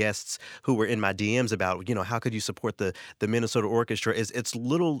Triloquy guests who were in my DMs about, how could you support the Minnesota Orchestra? It's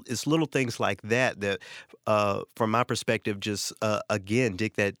little things like that from my perspective, just again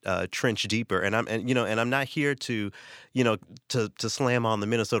dig that trench deeper. And I'm not here to slam on the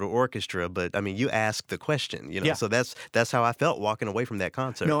Minnesota Orchestra, but I mean, you asked the question. So that's how I felt walking away from that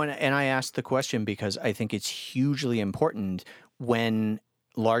concert. No, and I asked the question because I think it's hugely important when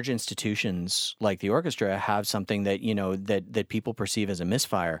large institutions like the orchestra have something that that people perceive as a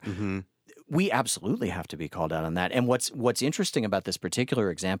misfire. We absolutely have to be called out on that. And what's interesting about this particular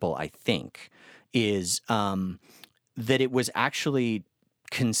example, I think, is that it was actually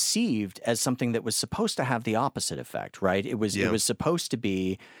conceived as something that was supposed to have the opposite effect, right? It was supposed to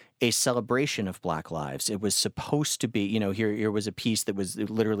be a celebration of Black lives. It was supposed to be, here was a piece that was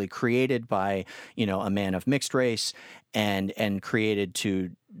literally created by, a man of mixed race and created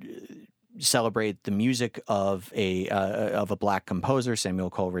to celebrate the music of a Black composer, Samuel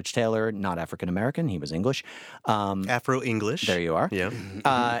Coleridge Taylor, not African American. He was English. Afro-English. There you are. Yeah.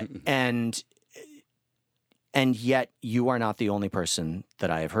 And yet, you are not the only person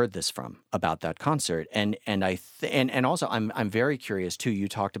that I have heard this from about that concert. And also, I'm very curious too. You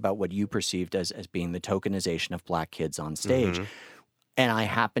talked about what you perceived as being the tokenization of Black kids on stage, and I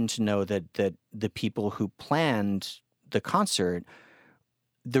happen to know that the people who planned the concert,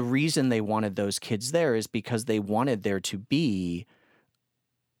 the reason they wanted those kids there is because they wanted there to be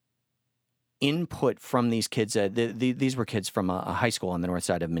input from these kids. These were kids from a high school on the north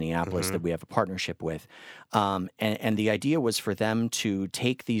side of Minneapolis that we have a partnership with. And the idea was for them to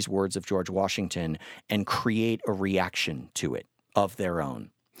take these words of George Washington and create a reaction to it of their own.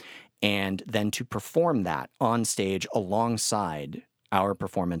 And then to perform that on stage alongside our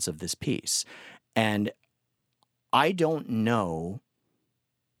performance of this piece. And I don't know.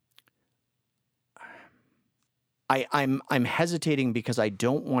 I'm hesitating because I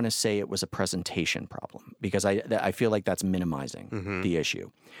don't want to say it was a presentation problem, because I feel like that's minimizing the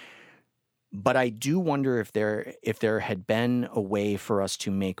issue. But I do wonder if there had been a way for us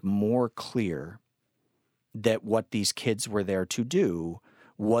to make more clear that what these kids were there to do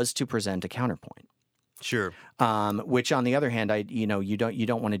was to present a counterpoint. Sure. Which, on the other hand, you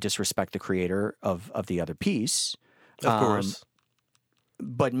don't want to disrespect the creator of the other piece. Of course.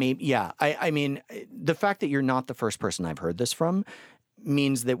 But maybe, yeah. I mean, the fact that you're not the first person I've heard this from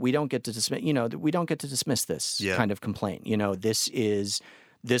means that we don't get to dismiss. We don't get to dismiss this kind of complaint. This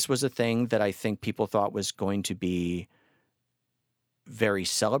was a thing that I think people thought was going to be very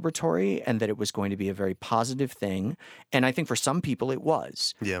celebratory and that it was going to be a very positive thing. And I think for some people it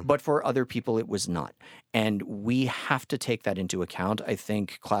was. Yeah. But for other people it was not. And we have to take that into account. I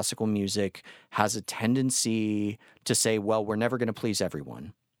think classical music has a tendency to say, well, we're never going to please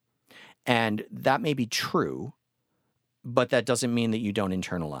everyone. And that may be true, but that doesn't mean that you don't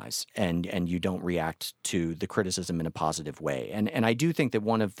internalize and you don't react to the criticism in a positive way. And I do think that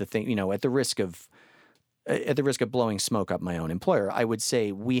one of the things, at the risk of blowing smoke up my own employer, I would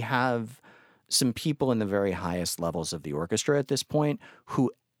say we have some people in the very highest levels of the orchestra at this point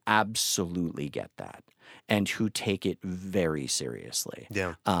who absolutely get that and who take it very seriously.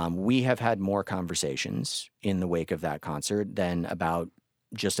 Yeah. We have had more conversations in the wake of that concert than about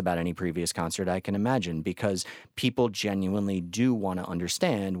just about any previous concert I can imagine, because people genuinely do want to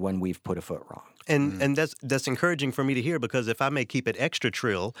understand when we've put a foot wrong. And that's encouraging for me to hear, because if I may keep it extra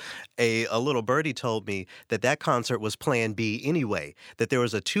trill, a little birdie told me that concert was plan B anyway, that there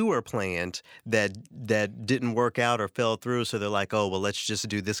was a tour planned that didn't work out or fell through, so they're like, oh, well, let's just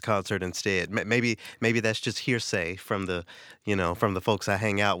do this concert instead. Maybe that's just hearsay from the folks I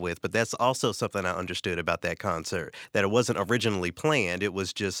hang out with, but that's also something I understood about that concert, that it wasn't originally planned. It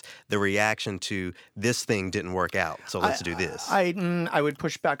was just the reaction to this thing didn't work out, so let's do this. I would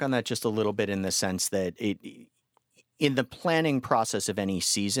push back on that just a little bit, in the sense that in the planning process of any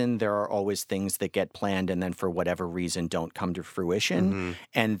season, there are always things that get planned and then for whatever reason don't come to fruition,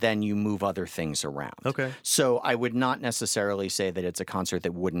 and then you move other things around. Okay. So I would not necessarily say that it's a concert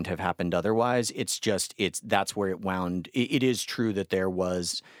that wouldn't have happened otherwise. That's where it wound. It is true that there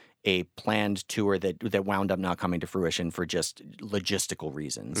was a planned tour that wound up not coming to fruition for just logistical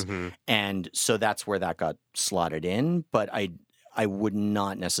reasons. And so that's where that got slotted in, but I would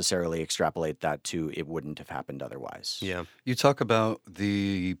not necessarily extrapolate that to it wouldn't have happened otherwise. Yeah. You talk about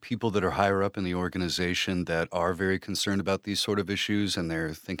the people that are higher up in the organization that are very concerned about these sort of issues, and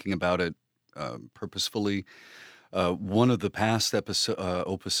they're thinking about it purposefully. One of the past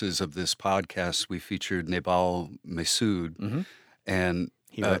opuses of this podcast, we featured Nebal Masood, and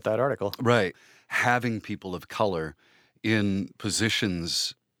he wrote that article. Right. Having people of color in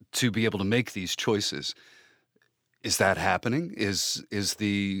positions to be able to make these choices. Is that happening? Is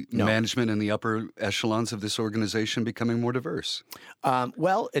the management in the upper echelons of this organization becoming more diverse?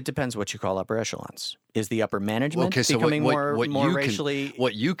 Well, it depends what you call upper echelons. Is the upper management becoming more racially?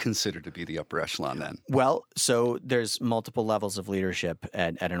 What you consider to be the upper echelon, then? Well, so there's multiple levels of leadership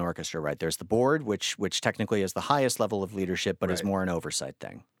at an orchestra, right? There's the board, which technically is the highest level of leadership, but is more an oversight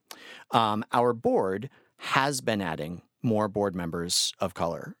thing. Our board has been adding more board members of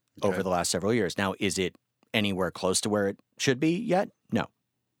color over the last several years. Now, is it anywhere close to where it should be yet? No.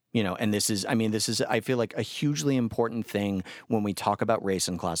 And this is, I feel like, a hugely important thing when we talk about race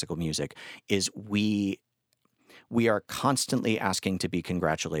in classical music is we are constantly asking to be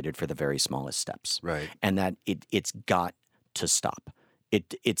congratulated for the very smallest steps. Right. And that it's got to stop.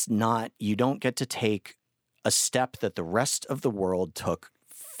 It's not, you don't get to take a step that the rest of the world took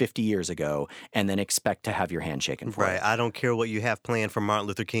 50 years ago and then expect to have your hand shaken for it. I don't care what you have planned for Martin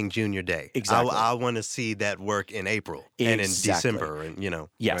Luther King Jr. Day. Exactly. I want to see that work in April and in December, and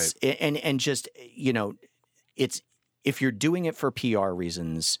Yes, right. and just it's, if you're doing it for PR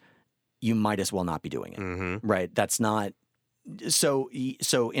reasons, you might as well not be doing it. Right? That's not so.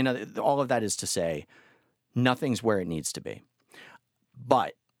 All of that is to say, nothing's where it needs to be,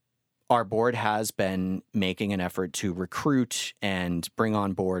 but our board has been making an effort to recruit and bring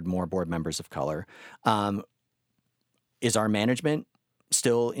on board more board members of color. Is our management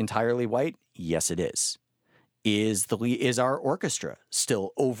still entirely white? Yes, it is. is our orchestra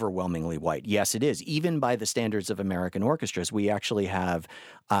still overwhelmingly white? Yes, it is. Even by the standards of American orchestras, we actually have,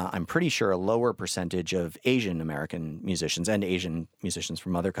 I'm pretty sure, a lower percentage of Asian American musicians and Asian musicians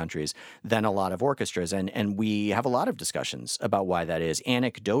from other countries than a lot of orchestras. And we have a lot of discussions about why that is.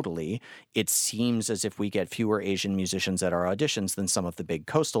 Anecdotally, it seems as if we get fewer Asian musicians at our auditions than some of the big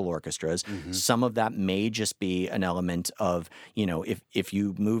coastal orchestras. Some of that may just be an element of, if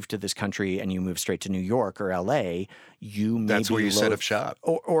you move to this country and you move straight to New York or LA, you may That's be where you set loath- up shop.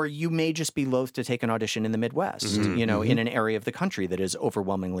 or you may just be loath to take an audition in the Midwest, in an area of the country that is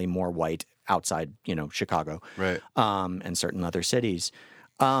overwhelmingly more white outside, Chicago, Right. and certain other cities.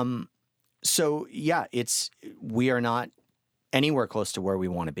 So yeah, we are not anywhere close to where we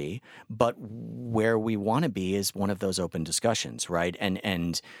want to be, but where we want to be is one of those open discussions, right?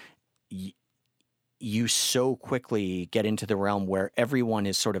 And you so quickly get into the realm where everyone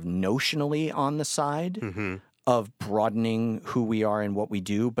is sort of notionally on the side of broadening who we are and what we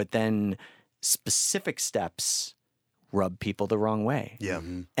do, but then specific steps rub people the wrong way. Yeah.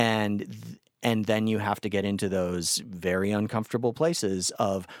 And then you have to get into those very uncomfortable places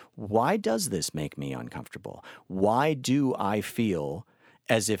of, why does this make me uncomfortable? Why do I feel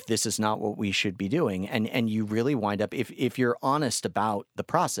as if this is not what we should be doing? And you really wind up, if you're honest about the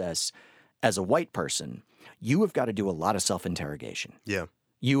process as a white person, you have got to do a lot of self-interrogation. Yeah.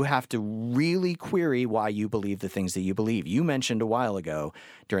 You have to really query why you believe the things that you believe. You mentioned a while ago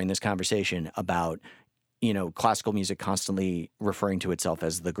during this conversation about, classical music constantly referring to itself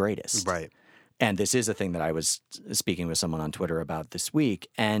as the greatest. Right. And this is a thing that I was speaking with someone on Twitter about this week.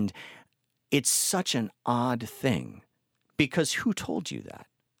 And it's such an odd thing, because who told you that?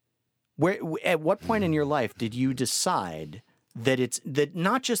 At what point in your life did you decide that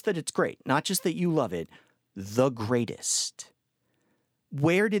not just that it's great, not just that you love it, the greatest?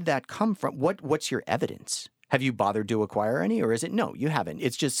 Where did that come from? What's your evidence? Have you bothered to acquire any, or is it no, you haven't?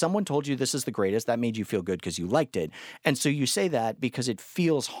 It's just someone told you this is the greatest. That made you feel good because you liked it. And so you say that because it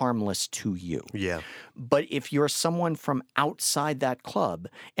feels harmless to you. Yeah. But if you're someone from outside that club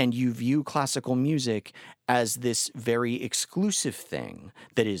and you view classical music as this very exclusive thing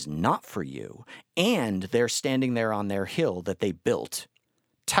that is not for you, and they're standing there on their hill that they built,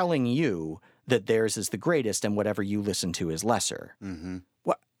 telling you that theirs is the greatest and whatever you listen to is lesser.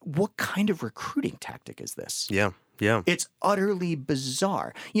 What kind of recruiting tactic is this? Yeah. Yeah. It's utterly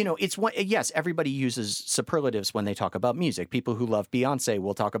bizarre. Yes, everybody uses superlatives when they talk about music. People who love Beyonce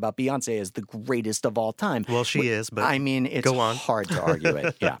will talk about Beyonce as the greatest of all time. Well, she is, but I mean, it's go on. hard to argue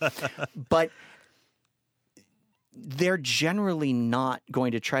it. Yeah. But they're generally not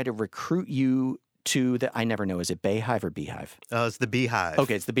going to try to recruit you to I never know, is it Bayhive or Beehive? It's the Beehive.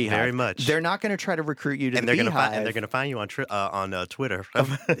 Okay, it's the Beehive. Very much. They're not going to try to recruit you to and the they're Beehive. And they're going to find you on Twitter.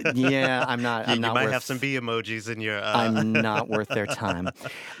 Yeah, I'm not. You I'm not might worth, have some bee emojis in your. I'm not worth their time.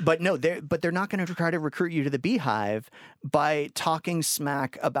 But no, they're not going to try to recruit you to the Beehive by talking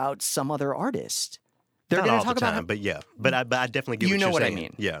smack about some other artist. They're Not going all to talk the time, about but yeah. But I definitely get You what know you're what I saying.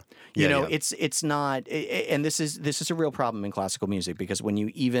 mean. Yeah. Yeah. Yeah. It's not, and this is a real problem in classical music, because when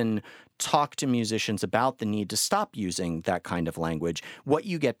you even talk to musicians about the need to stop using that kind of language, what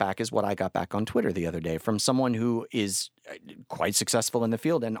you get back is what I got back on Twitter the other day from someone who is quite successful in the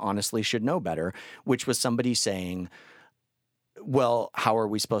field and honestly should know better, which was somebody saying, well, how are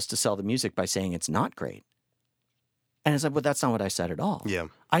we supposed to sell the music by saying it's not great? And it's like, well, that's not what I said at all. Yeah.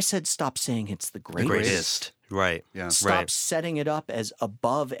 I said, stop saying it's the greatest. Greatest. Right. Yeah. Stop Right. setting it up as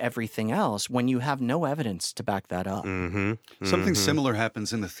above everything else when you have no evidence to back that up. Mm-hmm. Something similar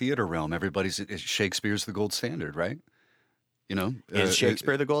happens in the theater realm. Shakespeare's the gold standard, right? Is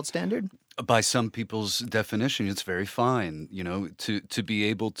Shakespeare the gold standard? By some people's definition, it's very fine. To be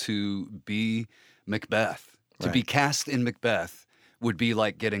able to be Macbeth, to be Right. cast in Macbeth would be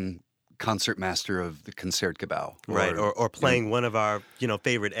like getting concertmaster of the Concertgebouw. Right, or playing one of our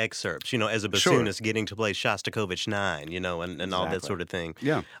favorite excerpts, as a bassoonist getting to play Shostakovich 9, and all that Exactly. sort of thing.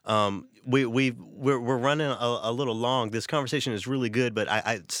 Yeah. We're running a little long. This conversation is really good, but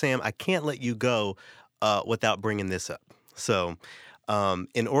Sam, I can't let you go without bringing this up. So.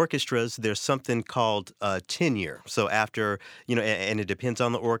 In orchestras, there's something called tenure. So after, and it depends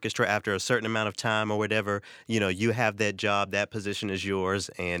on the orchestra, after a certain amount of time or whatever, you have that job, that position is yours.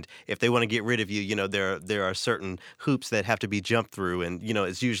 And if they want to get rid of you, there are certain hoops that have to be jumped through. And,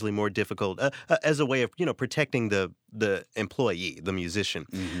 it's usually more difficult as a way of, protecting the employee, the musician.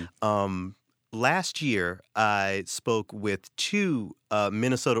 Mm-hmm. Last year, I spoke with two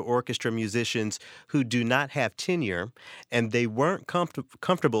Minnesota orchestra musicians who do not have tenure, and they weren't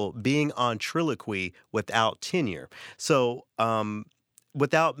comfortable being on Triloquy without tenure. So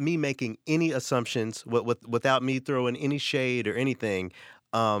without me making any assumptions, without me throwing any shade or anything,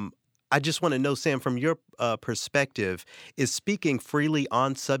 I just want to know, Sam, from your perspective, is speaking freely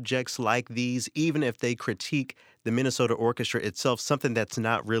on subjects like these, even if they critique the Minnesota Orchestra itself, something that's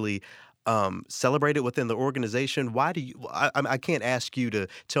not really celebrated within the organization? Why do you? I can't ask you to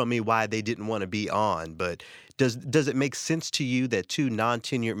tell me why they didn't want to be on, but does it make sense to you that two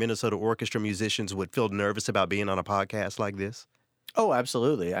non-tenured Minnesota Orchestra musicians would feel nervous about being on a podcast like this? Oh,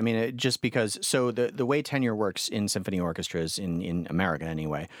 absolutely. I mean, just because, so the way tenure works in symphony orchestras, in America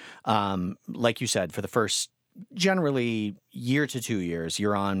anyway, like you said, for the first generally year to 2 years,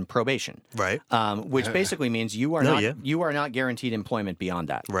 you're on probation, Right. which basically means you are not guaranteed employment beyond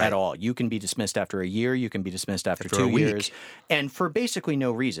that at all. You can be dismissed after a year, you can be dismissed after After 2 a week. years, and for basically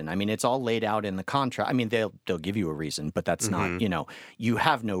no reason. I mean, it's all laid out in the contract. I mean, they'll give you a reason, but that's not, you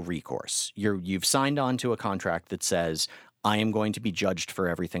have no recourse. You've signed on to a contract that says, I am going to be judged for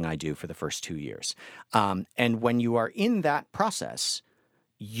everything I do for the first 2 years. And when you are in that process,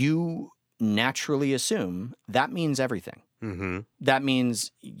 you naturally assume that means everything. Mm-hmm. That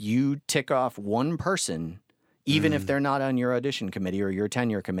means you tick off one person, even if they're not on your audition committee or your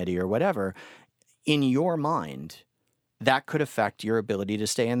tenure committee or whatever, in your mind, that could affect your ability to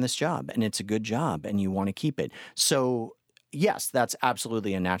stay in this job. And it's a good job and you want to keep it. So yes, that's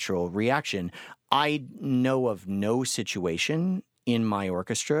absolutely a natural reaction. I know of no situation in my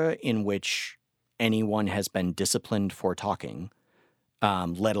orchestra in which anyone has been disciplined for talking,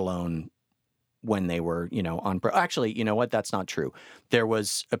 let alone when they were, actually, you know what? That's not true. There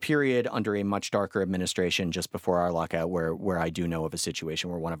was a period under a much darker administration just before our lockout where I do know of a situation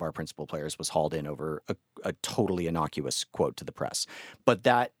where one of our principal players was hauled in over a totally innocuous quote to the press. But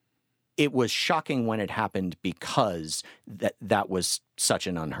it was shocking when it happened because that was such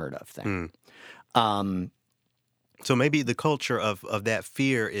an unheard of thing. So maybe the culture of that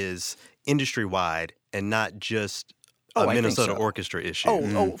fear is industry-wide and not just a Minnesota Orchestra issue.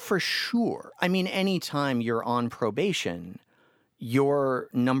 Oh, for sure. I mean, anytime you're on probation, your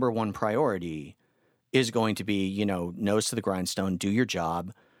number one priority is going to be, nose to the grindstone, do your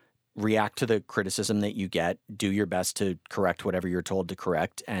job, react to the criticism that you get, do your best to correct whatever you're told to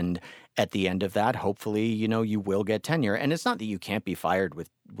correct, and at the end of that, hopefully, you will get tenure. And it's not that you can't be fired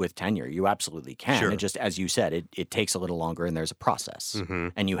with tenure. You absolutely can. Sure. It just, as you said, it takes a little longer and there's a process,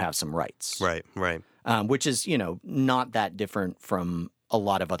 and you have some rights. Right. Which is, not that different from a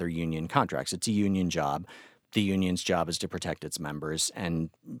lot of other union contracts. It's a union job. The union's job is to protect its members, and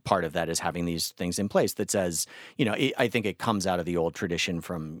part of that is having these things in place that says, I think it comes out of the old tradition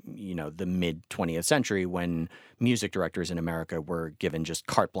from, the mid-20th century when music directors in America were given just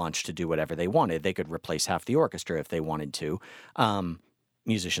carte blanche to do whatever they wanted. They could replace half the orchestra if they wanted to.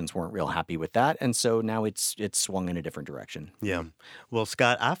 Musicians weren't real happy with that, and so now it's swung in a different direction. Yeah. Well,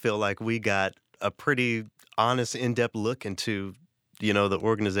 Scott, I feel like we got a pretty honest, in-depth look into the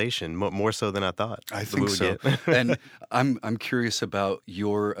organization, more so than I thought. I think so. And I'm curious about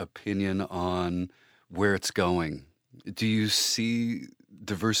your opinion on where it's going. Do you see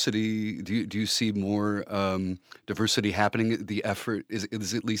diversity? Do you see more diversity happening? The effort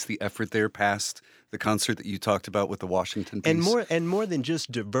is at least the effort there past the concert that you talked about with the Washington piece? And more than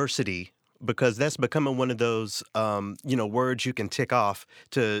just diversity, because that's becoming one of those, words you can tick off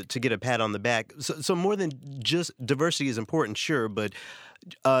to get a pat on the back. So more than just diversity is important, sure, but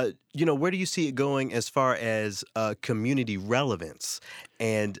where do you see it going as far as community relevance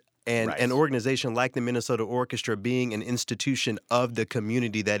and an organization like the Minnesota Orchestra being an institution of the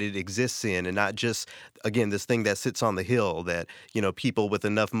community that it exists in, and not just, again, this thing that sits on the hill that, people with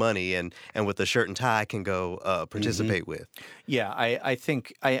enough money and with a shirt and tie can go participate with? Yeah, I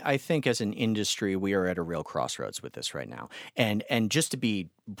think as an industry, we are at a real crossroads with this right now. And just to be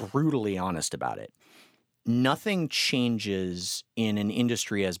brutally honest about it, nothing changes in an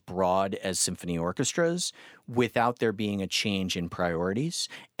industry as broad as symphony orchestras without there being a change in priorities.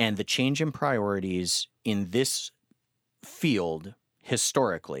 And the change in priorities in this field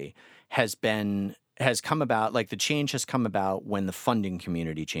historically has come about, like the change has come about when the funding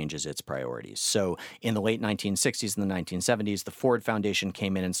community changes its priorities. So in the late 1960s and the 1970s, the Ford Foundation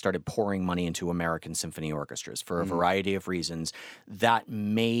came in and started pouring money into American symphony orchestras for a variety of reasons that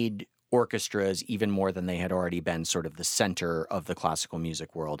made orchestras, even more than they had already been, sort of the center of the classical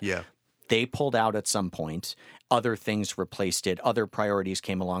music world. Yeah. They pulled out at some point. Other things replaced it. Other priorities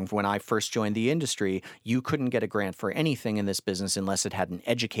came along. When I first joined the industry, you couldn't get a grant for anything in this business unless it had an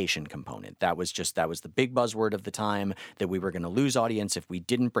education component. That was the big buzzword of the time, that we were going to lose audience if we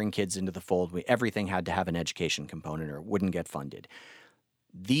didn't bring kids into the fold. Everything had to have an education component or it wouldn't get funded.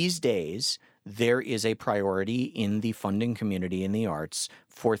 These days, there is a priority in the funding community in the arts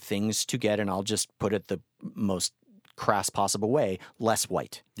for things to get, and I'll just put it the most crass possible way, less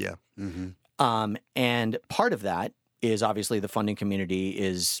white. Yeah. And part of that is obviously the funding community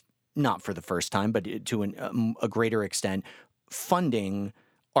is not for the first time, but to a greater extent, funding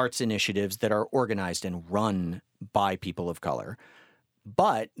arts initiatives that are organized and run by people of color.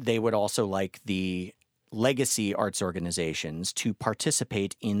 But they would also like the legacy arts organizations to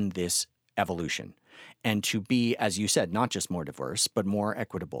participate in this evolution and to be, as you said, not just more diverse, but more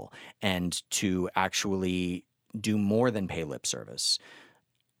equitable, and to actually do more than pay lip service.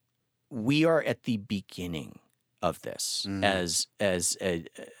 We are at the beginning of this as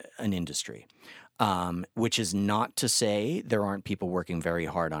an industry, which is not to say there aren't people working very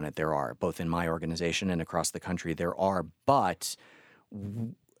hard on it. There are, both in my organization and across the country, there are. But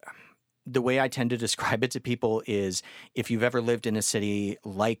the way I tend to describe it to people is, if you've ever lived in a city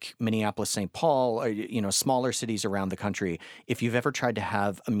like Minneapolis, St. Paul, or, smaller cities around the country, if you've ever tried to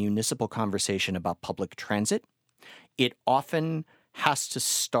have a municipal conversation about public transit, it often has to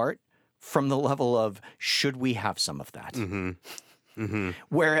start from the level of, should we have some of that?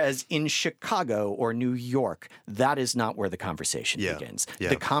 Whereas in Chicago or New York, that is not where the conversation begins. Yeah.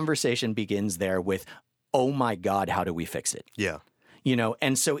 The conversation begins there with, oh my God, how do we fix it? Yeah.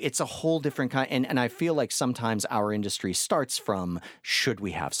 And so it's a whole different kind. And I feel like sometimes our industry starts from, should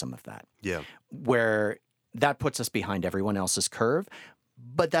we have some of that? Yeah. Where that puts us behind everyone else's curve.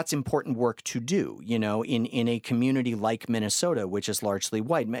 But that's important work to do, in a community like Minnesota, which is largely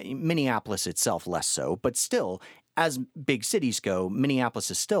white. Minneapolis itself less so, but still, as big cities go, Minneapolis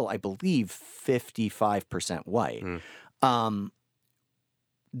is still, I believe, 55% white.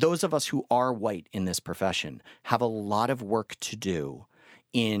 Those of us who are white in this profession have a lot of work to do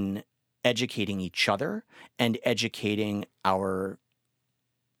in educating each other and educating our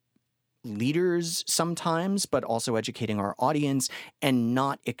leaders sometimes, but also educating our audience, and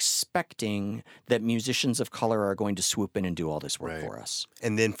not expecting that musicians of color are going to swoop in and do all this work for us.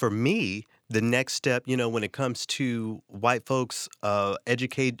 And then for me, the next step, when it comes to white folks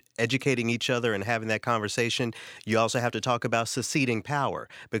educating each other and having that conversation, you also have to talk about seceding power.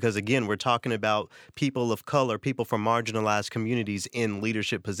 Because again, we're talking about people of color, people from marginalized communities in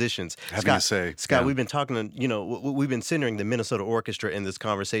leadership positions. Scott, we've been talking, we've been centering the Minnesota Orchestra in this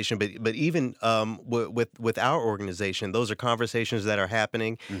conversation, but even with our organization, those are conversations that are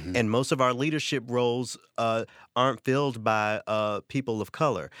happening, and most of our leadership roles aren't filled by people of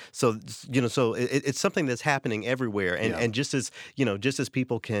color. So so it's something that's happening everywhere, and just as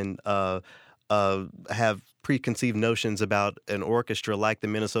people can have preconceived notions about an orchestra like the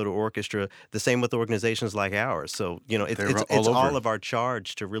Minnesota Orchestra, the same with organizations like ours. So it's all of our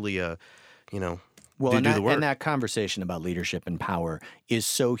charge to really do the work. And that conversation about leadership and power is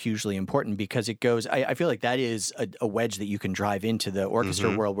so hugely important, because it goes, I feel like that is a wedge that you can drive into the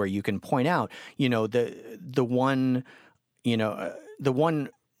orchestra world, where you can point out, the one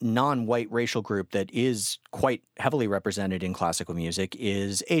non-white racial group that is quite heavily represented in classical music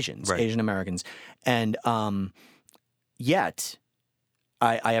is Asians, Asian Americans. And yet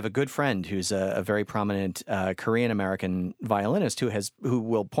I have a good friend who's a very prominent Korean American violinist who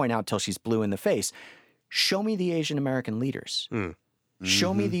will point out till she's blue in the face, show me the Asian American leaders.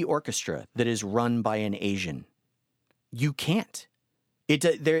 Show me the orchestra that is run by an Asian. You can't.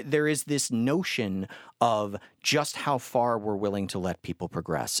 There is this notion of just how far we're willing to let people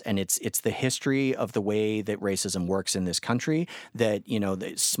progress. And it's the history of the way that racism works in this country, that,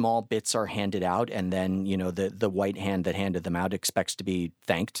 the small bits are handed out, and then, the white hand that handed them out expects to be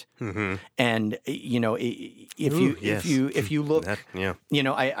thanked. And, if you look,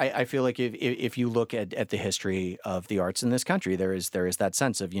 I feel like if you look at the history of the arts in this country, there is that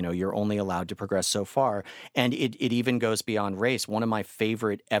sense of, you're only allowed to progress so far. And it even goes beyond race. One of my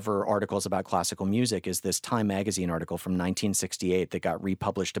favorite ever articles about classical music is this Time magazine article from 1968 that got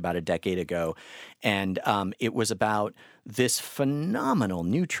republished about a decade ago. And it was about this phenomenal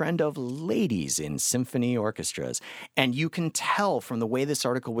new trend of ladies in symphony orchestras. And you can tell from the way this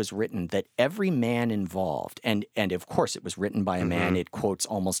article was written that every man involved, and of course it was written by a man, it quotes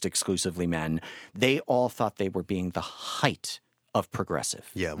almost exclusively men, they all thought they were being the height of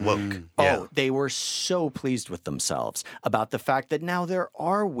progressive. Yeah, woke. Oh, they were so pleased with themselves about the fact that now there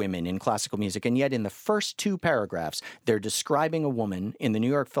are women in classical music, and yet in the first two paragraphs, they're describing a woman in the New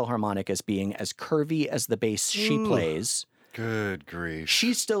York Philharmonic as being as curvy as the bass she plays. Good grief.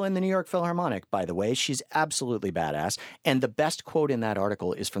 She's still in the New York Philharmonic, by the way. She's absolutely badass. And the best quote in that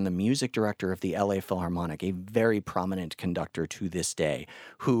article is from the music director of the LA Philharmonic, a very prominent conductor to this day,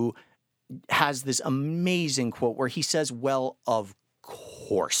 who has this amazing quote where he says, well, of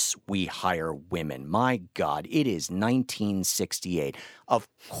course we hire women. My God, it is 1968. Of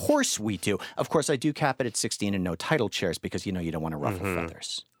course we do. Of course, I do cap it at 16 and no title chairs because, you don't want to ruffle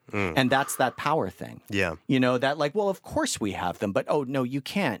feathers. And that's that power thing. Yeah. That like, well, of course we have them, but oh, no, you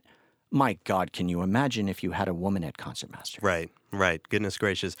can't. My God, can you imagine if you had a woman at Concertmaster? Right. Goodness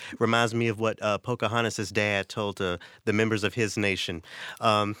gracious. Reminds me of what Pocahontas' dad told the members of his nation.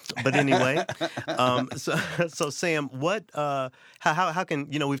 But anyway, so Sam, what, how can,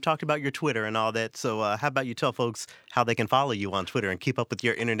 we've talked about your Twitter and all that. So how about you tell folks how they can follow you on Twitter and keep up with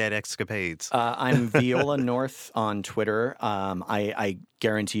your internet escapades? I'm Viola North on Twitter. I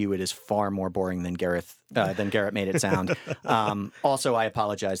guarantee you it is far more boring than Garrett made it sound. Also, I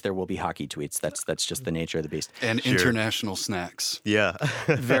apologize. There will be hockey tweets. That's just the nature of the beast. And international snacks. Yeah.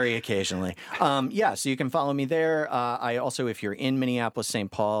 Very occasionally. So you can follow me there. I also, if you're in Minneapolis,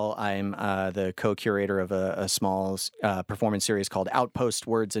 St. Paul, I'm the co-curator of a small performance series called Outpost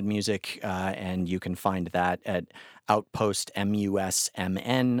Words and Music, and you can find that at Outpost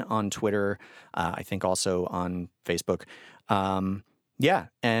MUSMN on Twitter. I think also on Facebook.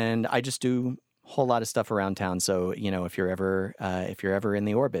 And I just do a whole lot of stuff around town. So, if you're ever in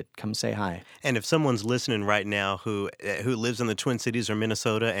the orbit, come say hi. And if someone's listening right now who lives in the Twin Cities or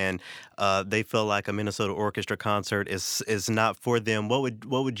Minnesota and they feel like a Minnesota Orchestra concert is not for them, what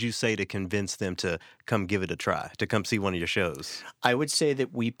would you say to convince them to come give it a try, to come see one of your shows? I would say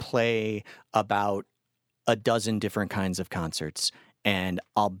that we play about a dozen different kinds of concerts, and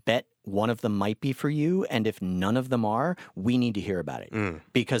I'll bet one of them might be for you, and if none of them are, we need to hear about it.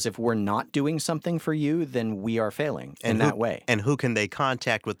 Because if we're not doing something for you, then we are failing in that way. And who can they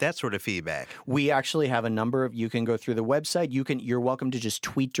contact with that sort of feedback? We actually have a number of, you can go through the website, you're welcome to just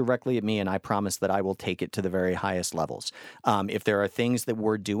tweet directly at me, and I promise that I will take it to the very highest levels. If there are things that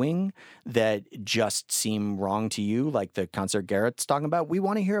we're doing that just seem wrong to you, like the concert Garrett's talking about, we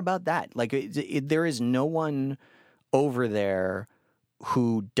want to hear about that. Like, there is no one over there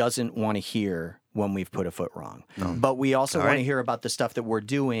who doesn't want to hear when we've put a foot wrong. But we also want to hear about the stuff that we're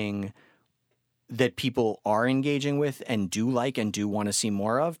doing that people are engaging with and do like and do want to see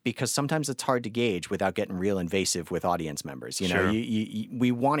more of, because sometimes it's hard to gauge without getting real invasive with audience members.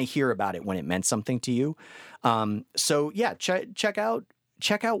 We want to hear about it when it meant something to you.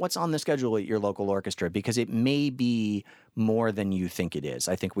 Check out what's on the schedule at your local orchestra, because it may be more than you think it is.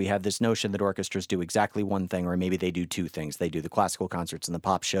 I think we have this notion that orchestras do exactly one thing, or maybe they do two things. They do the classical concerts and the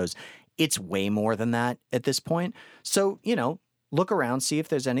pop shows. It's way more than that at this point. So, look around, see if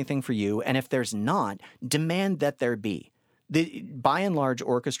there's anything for you. And if there's not, demand that there be. By and large,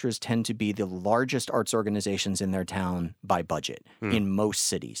 orchestras tend to be the largest arts organizations in their town by budget in most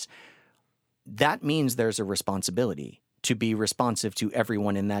cities. That means there's a responsibility to be responsive to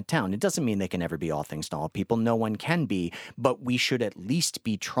everyone in that town. It doesn't mean they can never be all things to all people. No one can be, but we should at least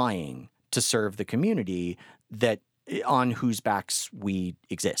be trying to serve the community on whose backs we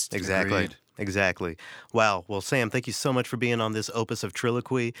exist. Exactly. Agreed. Exactly. Wow. Well, Sam, thank you so much for being on this opus of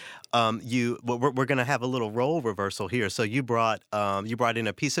Triloquy. We're going to have a little role reversal here. So you brought in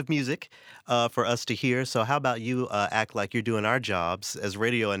a piece of music for us to hear. So how about you act like you're doing our jobs as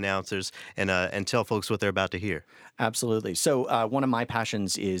radio announcers and tell folks what they're about to hear? Absolutely. So one of my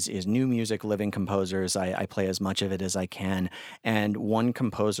passions is new music, living composers. I play as much of it as I can. And one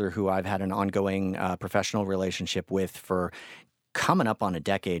composer who I've had an ongoing professional relationship with for coming up on a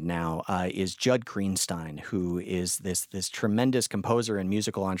decade now is Judd Greenstein, who is this tremendous composer and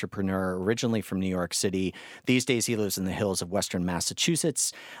musical entrepreneur, originally from New York City. These days he lives in the hills of western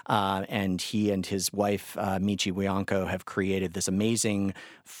Massachusetts, and he and his wife, Michi Wianco, have created this amazing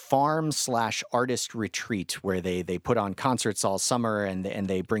farm/artist retreat where they put on concerts all summer and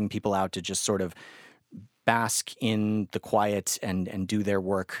they bring people out to just sort of bask in the quiet and do their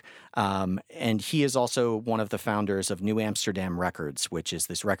work. And he is also one of the founders of New Amsterdam Records, which is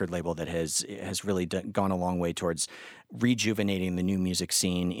this record label that has really gone a long way towards rejuvenating the new music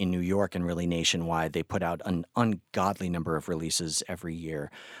scene in New York and really nationwide. They put out an ungodly number of releases every year.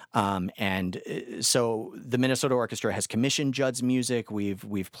 So the Minnesota Orchestra has commissioned Judd's music.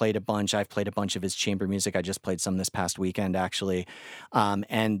 We've played a bunch. I've played a bunch of his chamber music. I just played some this past weekend, actually.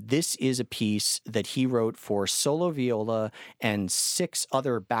 And this is a piece that he wrote for solo viola and 6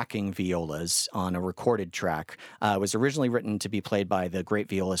 other backing violas on a recorded track. It was originally written to be played by the great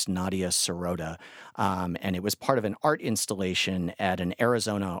violist Nadia Sirota, and it was part of an art installation at an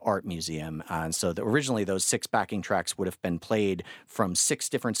Arizona art museum. So originally those 6 backing tracks would have been played from 6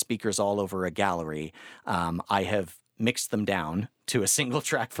 different speakers all over a gallery. I have mixed them down to a single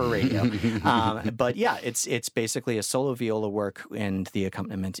track for radio. But yeah, it's basically a solo viola work, and the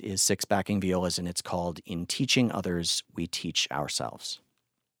accompaniment is 6 backing violas, and it's called In Teaching Others, We Teach Ourselves.